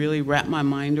can really wrap my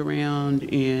mind around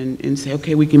and say,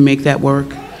 okay, we can make that work.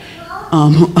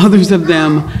 Others of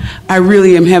them, I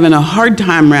really am having a hard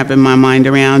time wrapping my mind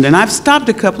around, and I've stopped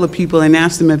a couple of people and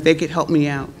asked them if they could help me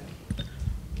out.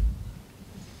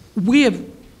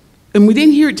 And we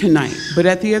didn't hear it tonight, but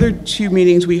at the other 2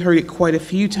 meetings we heard it quite a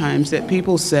few times, that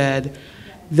people said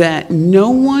that no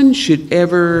one should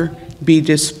ever be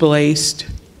displaced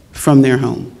from their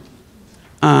home.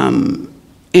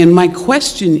 And my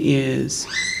question is,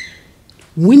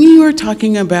 when you are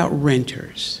talking about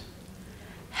renters,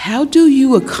 how do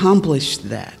you accomplish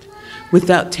that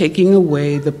without taking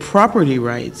away the property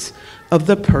rights of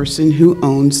the person who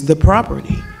owns the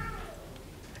property?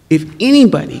 If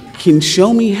anybody can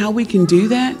show me how we can do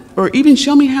that, or even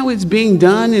show me how it's being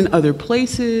done in other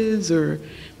places,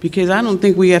 because I don't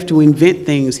think we have to invent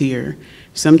things here.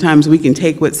 Sometimes we can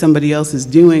take what somebody else is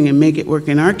doing and make it work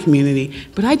in our community,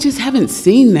 but I just haven't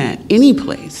seen that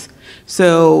anyplace.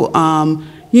 So,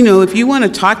 if you want to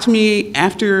talk to me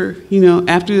after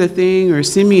the thing, or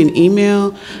send me an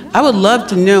email, I would love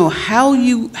to know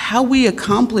how we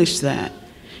accomplish that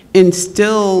and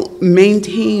still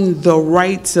maintain the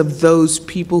rights of those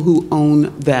people who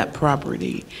own that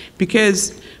property.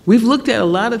 Because we've looked at a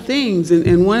lot of things,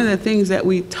 and one of the things that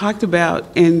we talked about,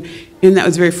 and that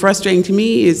was very frustrating to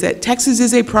me, is that Texas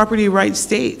is a property rights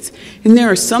state. And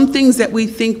there are some things that we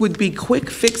think would be quick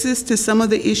fixes to some of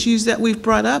the issues that we've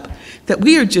brought up that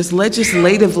we are just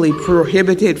legislatively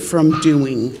prohibited from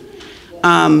doing.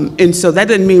 And so that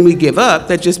doesn't mean we give up,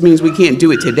 that just means we can't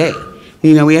do it today.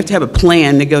 You know, we have to have a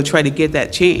plan to go try to get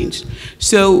that changed.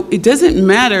 So it doesn't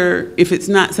matter if it's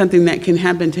not something that can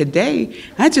happen today.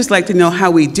 I'd just like to know how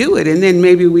we do it, and then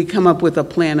maybe we come up with a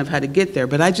plan of how to get there,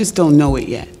 but I just don't know it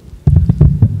yet.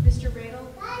 Mr.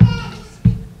 Radle?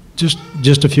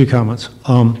 Just a few comments.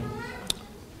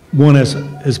 One, as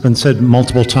has been said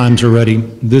multiple times already,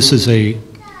 this is a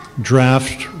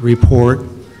draft report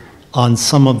on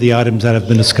some of the items that have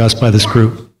been discussed by this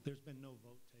group.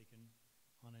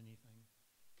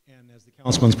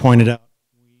 Councilman's pointed out,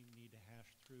 we need to hash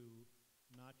through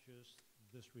not just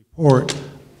this report,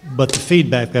 but the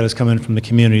feedback that has come in from the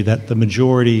community that the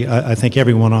majority, I think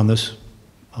everyone on this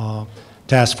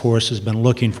task force has been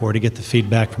looking for, to get the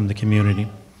feedback from the community.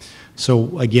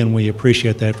 So again, we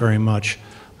appreciate that very much.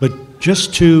 But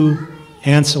just two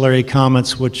ancillary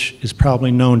comments, which is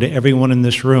probably known to everyone in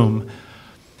this room.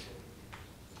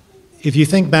 If you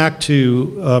think back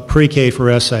to pre-K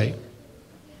for SA,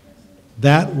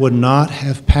 that would not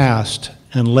have passed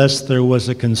unless there was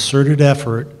a concerted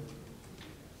effort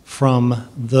from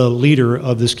the leader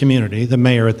of this community, the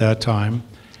mayor at that time,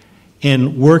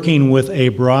 in working with a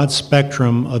broad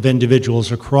spectrum of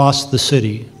individuals across the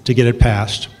city to get it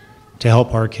passed, to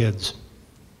help our kids.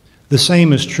 The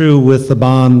same is true with the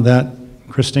bond that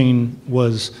Christine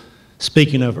was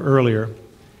speaking of earlier.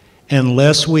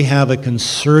 Unless we have a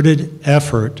concerted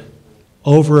effort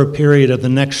over a period of the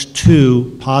next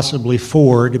 2, possibly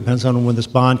 4, depends on when this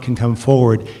bond can come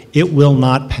forward, it will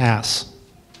not pass.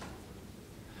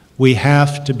 We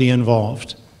have to be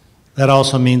involved. That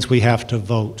also means we have to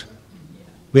vote.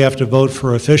 We have to vote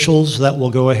for officials that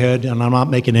will go ahead, and I'm not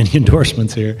making any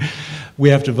endorsements here. We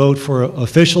have to vote for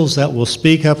officials that will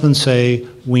speak up and say,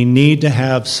 we need to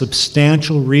have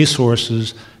substantial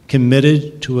resources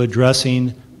committed to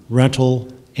addressing rental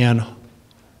and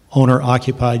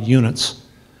owner-occupied units.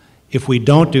 If we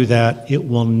don't do that, it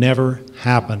will never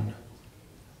happen.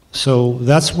 So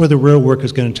that's where the real work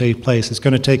is going to take place. It's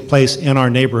going to take place in our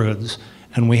neighborhoods,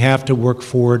 and we have to work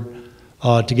forward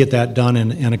to get that done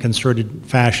in a concerted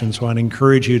fashion. So I'd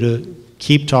encourage you to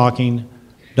keep talking,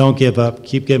 don't give up,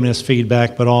 keep giving us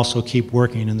feedback, but also keep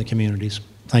working in the communities.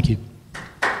 Thank you.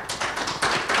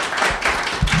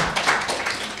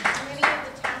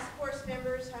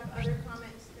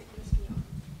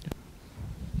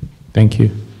 Thank you.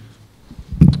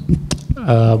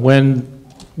 When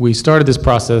we started this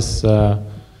process,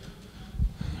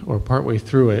 or partway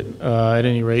through it, at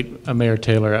any rate, Mayor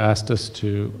Taylor asked us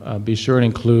to be sure and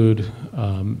include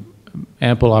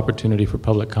ample opportunity for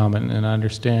public comment, and I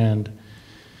understand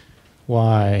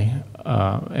why,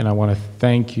 and I want to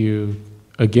thank you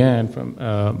again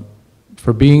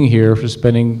for being here, for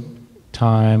spending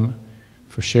time,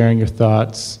 for sharing your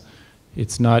thoughts.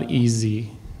 It's not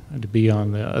easy to be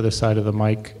on the other side of the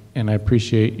mic, and I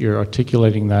appreciate your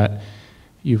articulating that.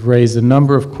 You've raised a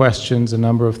number of questions, a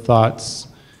number of thoughts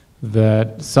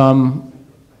that some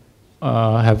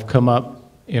have come up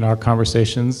in our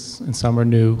conversations and some are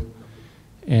new,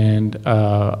 and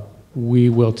we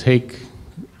will take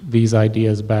these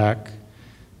ideas back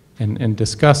and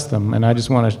discuss them. And I just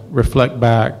want to reflect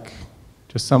back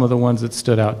to some of the ones that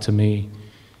stood out to me.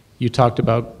 You talked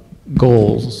about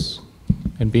goals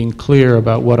and being clear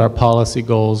about what our policy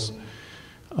goals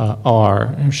are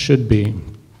and should be.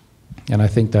 And I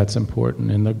think that's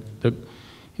important.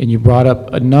 And you brought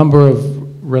up a number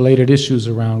of related issues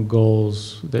around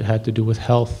goals that had to do with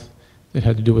health, that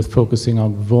had to do with focusing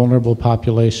on vulnerable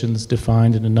populations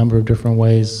defined in a number of different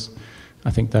ways.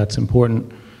 I think that's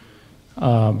important.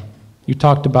 You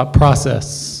talked about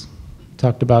process, you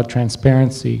talked about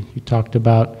transparency, you talked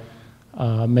about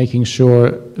making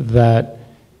sure that,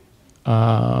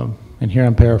 and here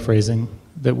I'm paraphrasing,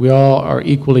 that we all are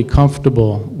equally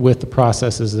comfortable with the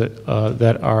processes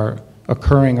that are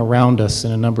occurring around us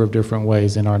in a number of different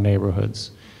ways in our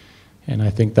neighborhoods. And I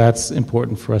think that's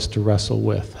important for us to wrestle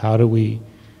with. How do we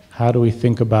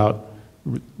think about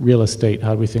real estate?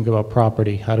 How do we think about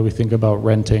property? How do we think about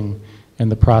renting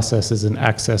and the processes and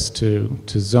access to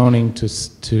zoning,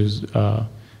 to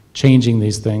changing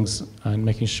these things and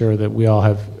making sure that we all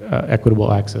have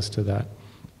equitable access to that?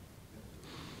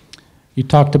 You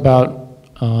talked about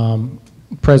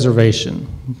preservation,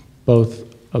 both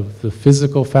of the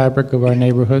physical fabric of our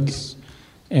neighborhoods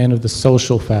and of the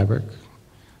social fabric,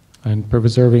 and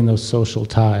preserving those social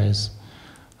ties.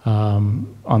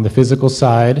 On the physical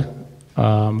side,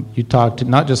 you talked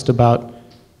not just about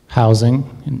housing,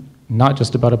 and not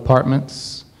just about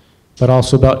apartments, but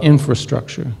also about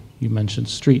infrastructure. You mentioned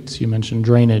streets, you mentioned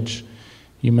drainage,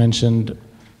 you mentioned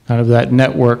kind of that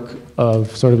network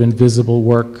of sort of invisible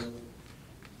work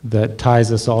that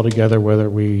ties us all together, whether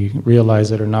we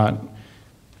realize it or not.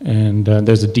 And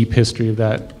there's a deep history of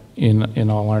that in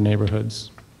all our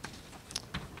neighborhoods.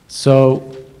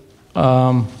 So,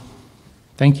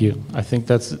 thank you. I think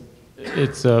it's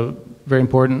very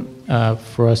important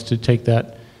for us to take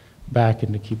that back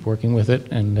and to keep working with it.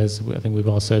 And as I think we've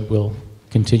all said, we'll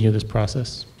continue this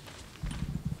process.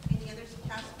 Any other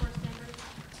task force members?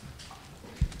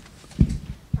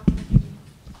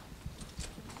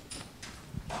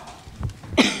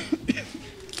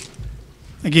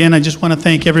 Again, I just want to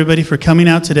thank everybody for coming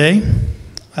out today.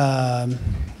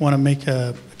 Want to make,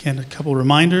 again, a couple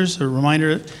reminders. A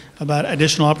reminder about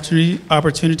additional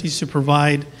opportunities to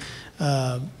provide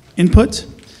input.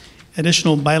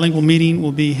 Additional bilingual meeting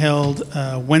will be held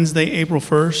Wednesday, April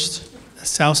 1st, at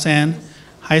South San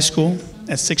High School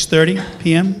at 6:30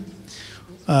 p.m.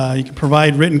 You can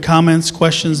provide written comments,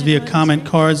 questions via comment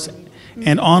cards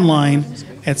and online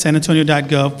at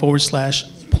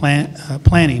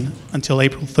sanantonio.gov/planning until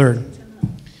April 3rd.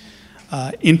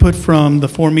 Input from the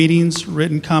 4 meetings,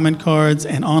 written comment cards,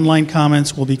 and online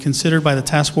comments will be considered by the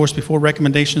task force before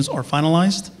recommendations are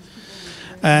finalized.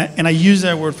 And I use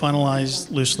that word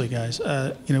finalized loosely, guys.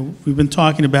 We've been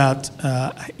talking about,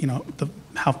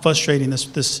 how frustrating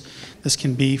this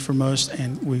can be for most,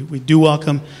 and we do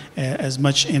welcome as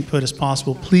much input as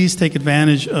possible. Please take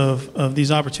advantage of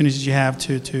these opportunities you have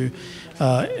to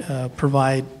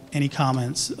provide any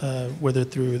comments, whether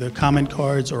through the comment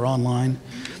cards or online.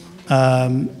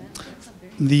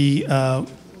 The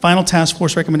final task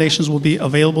force recommendations will be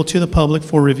available to the public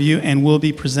for review and will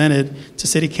be presented to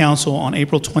City Council on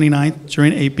April 29th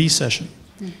during a B session.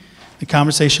 The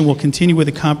conversation will continue with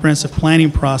the comprehensive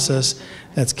planning process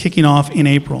that's kicking off in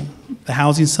April, the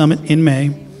Housing Summit in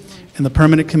May, and the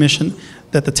Permanent Commission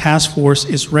that the task force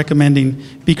is recommending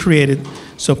be created,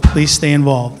 so please stay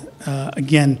involved.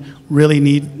 Again, really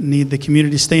need the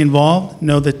community to stay involved,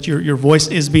 know that your voice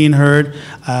is being heard.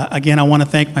 Again, I want to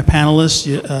thank my panelists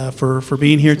for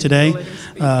being here today.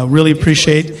 Really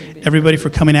appreciate everybody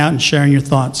for coming out and sharing your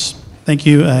thoughts. Thank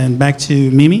you, and back to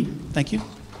Mimi. Thank you.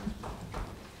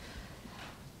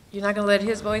 You're not going to let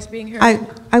his voice being heard?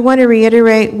 I want to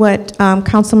reiterate what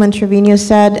Councilman Treviño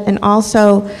said, and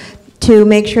also to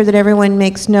make sure that everyone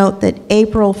makes note that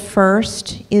April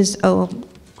 1st is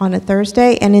on a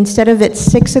Thursday, and instead of at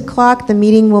 6 o'clock, the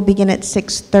meeting will begin at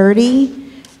 6:30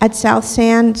 at South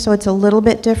San, so it's a little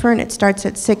bit different. It starts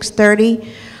at 6:30.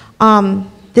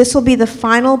 This will be the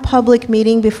final public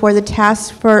meeting before the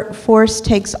task force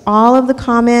takes all of the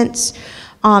comments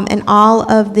and all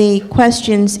of the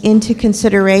questions into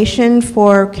consideration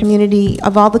for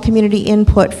all the community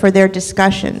input for their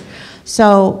discussion.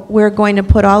 So we're going to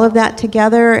put all of that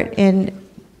together and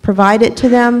provide it to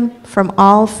them from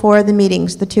all 4 of the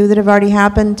meetings, the 2 that have already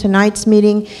happened, tonight's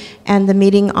meeting, and the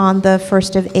meeting on the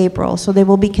 1st of April. So they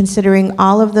will be considering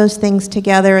all of those things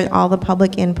together. All the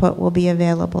public input will be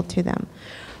available to them.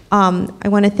 I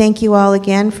want to thank you all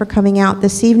again for coming out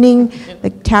this evening.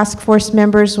 The task force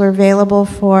members were available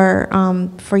for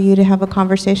you to have a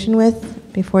conversation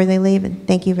with before they leave, and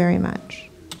thank you very much.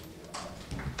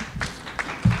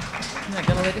 I'm not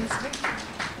going to let him speak.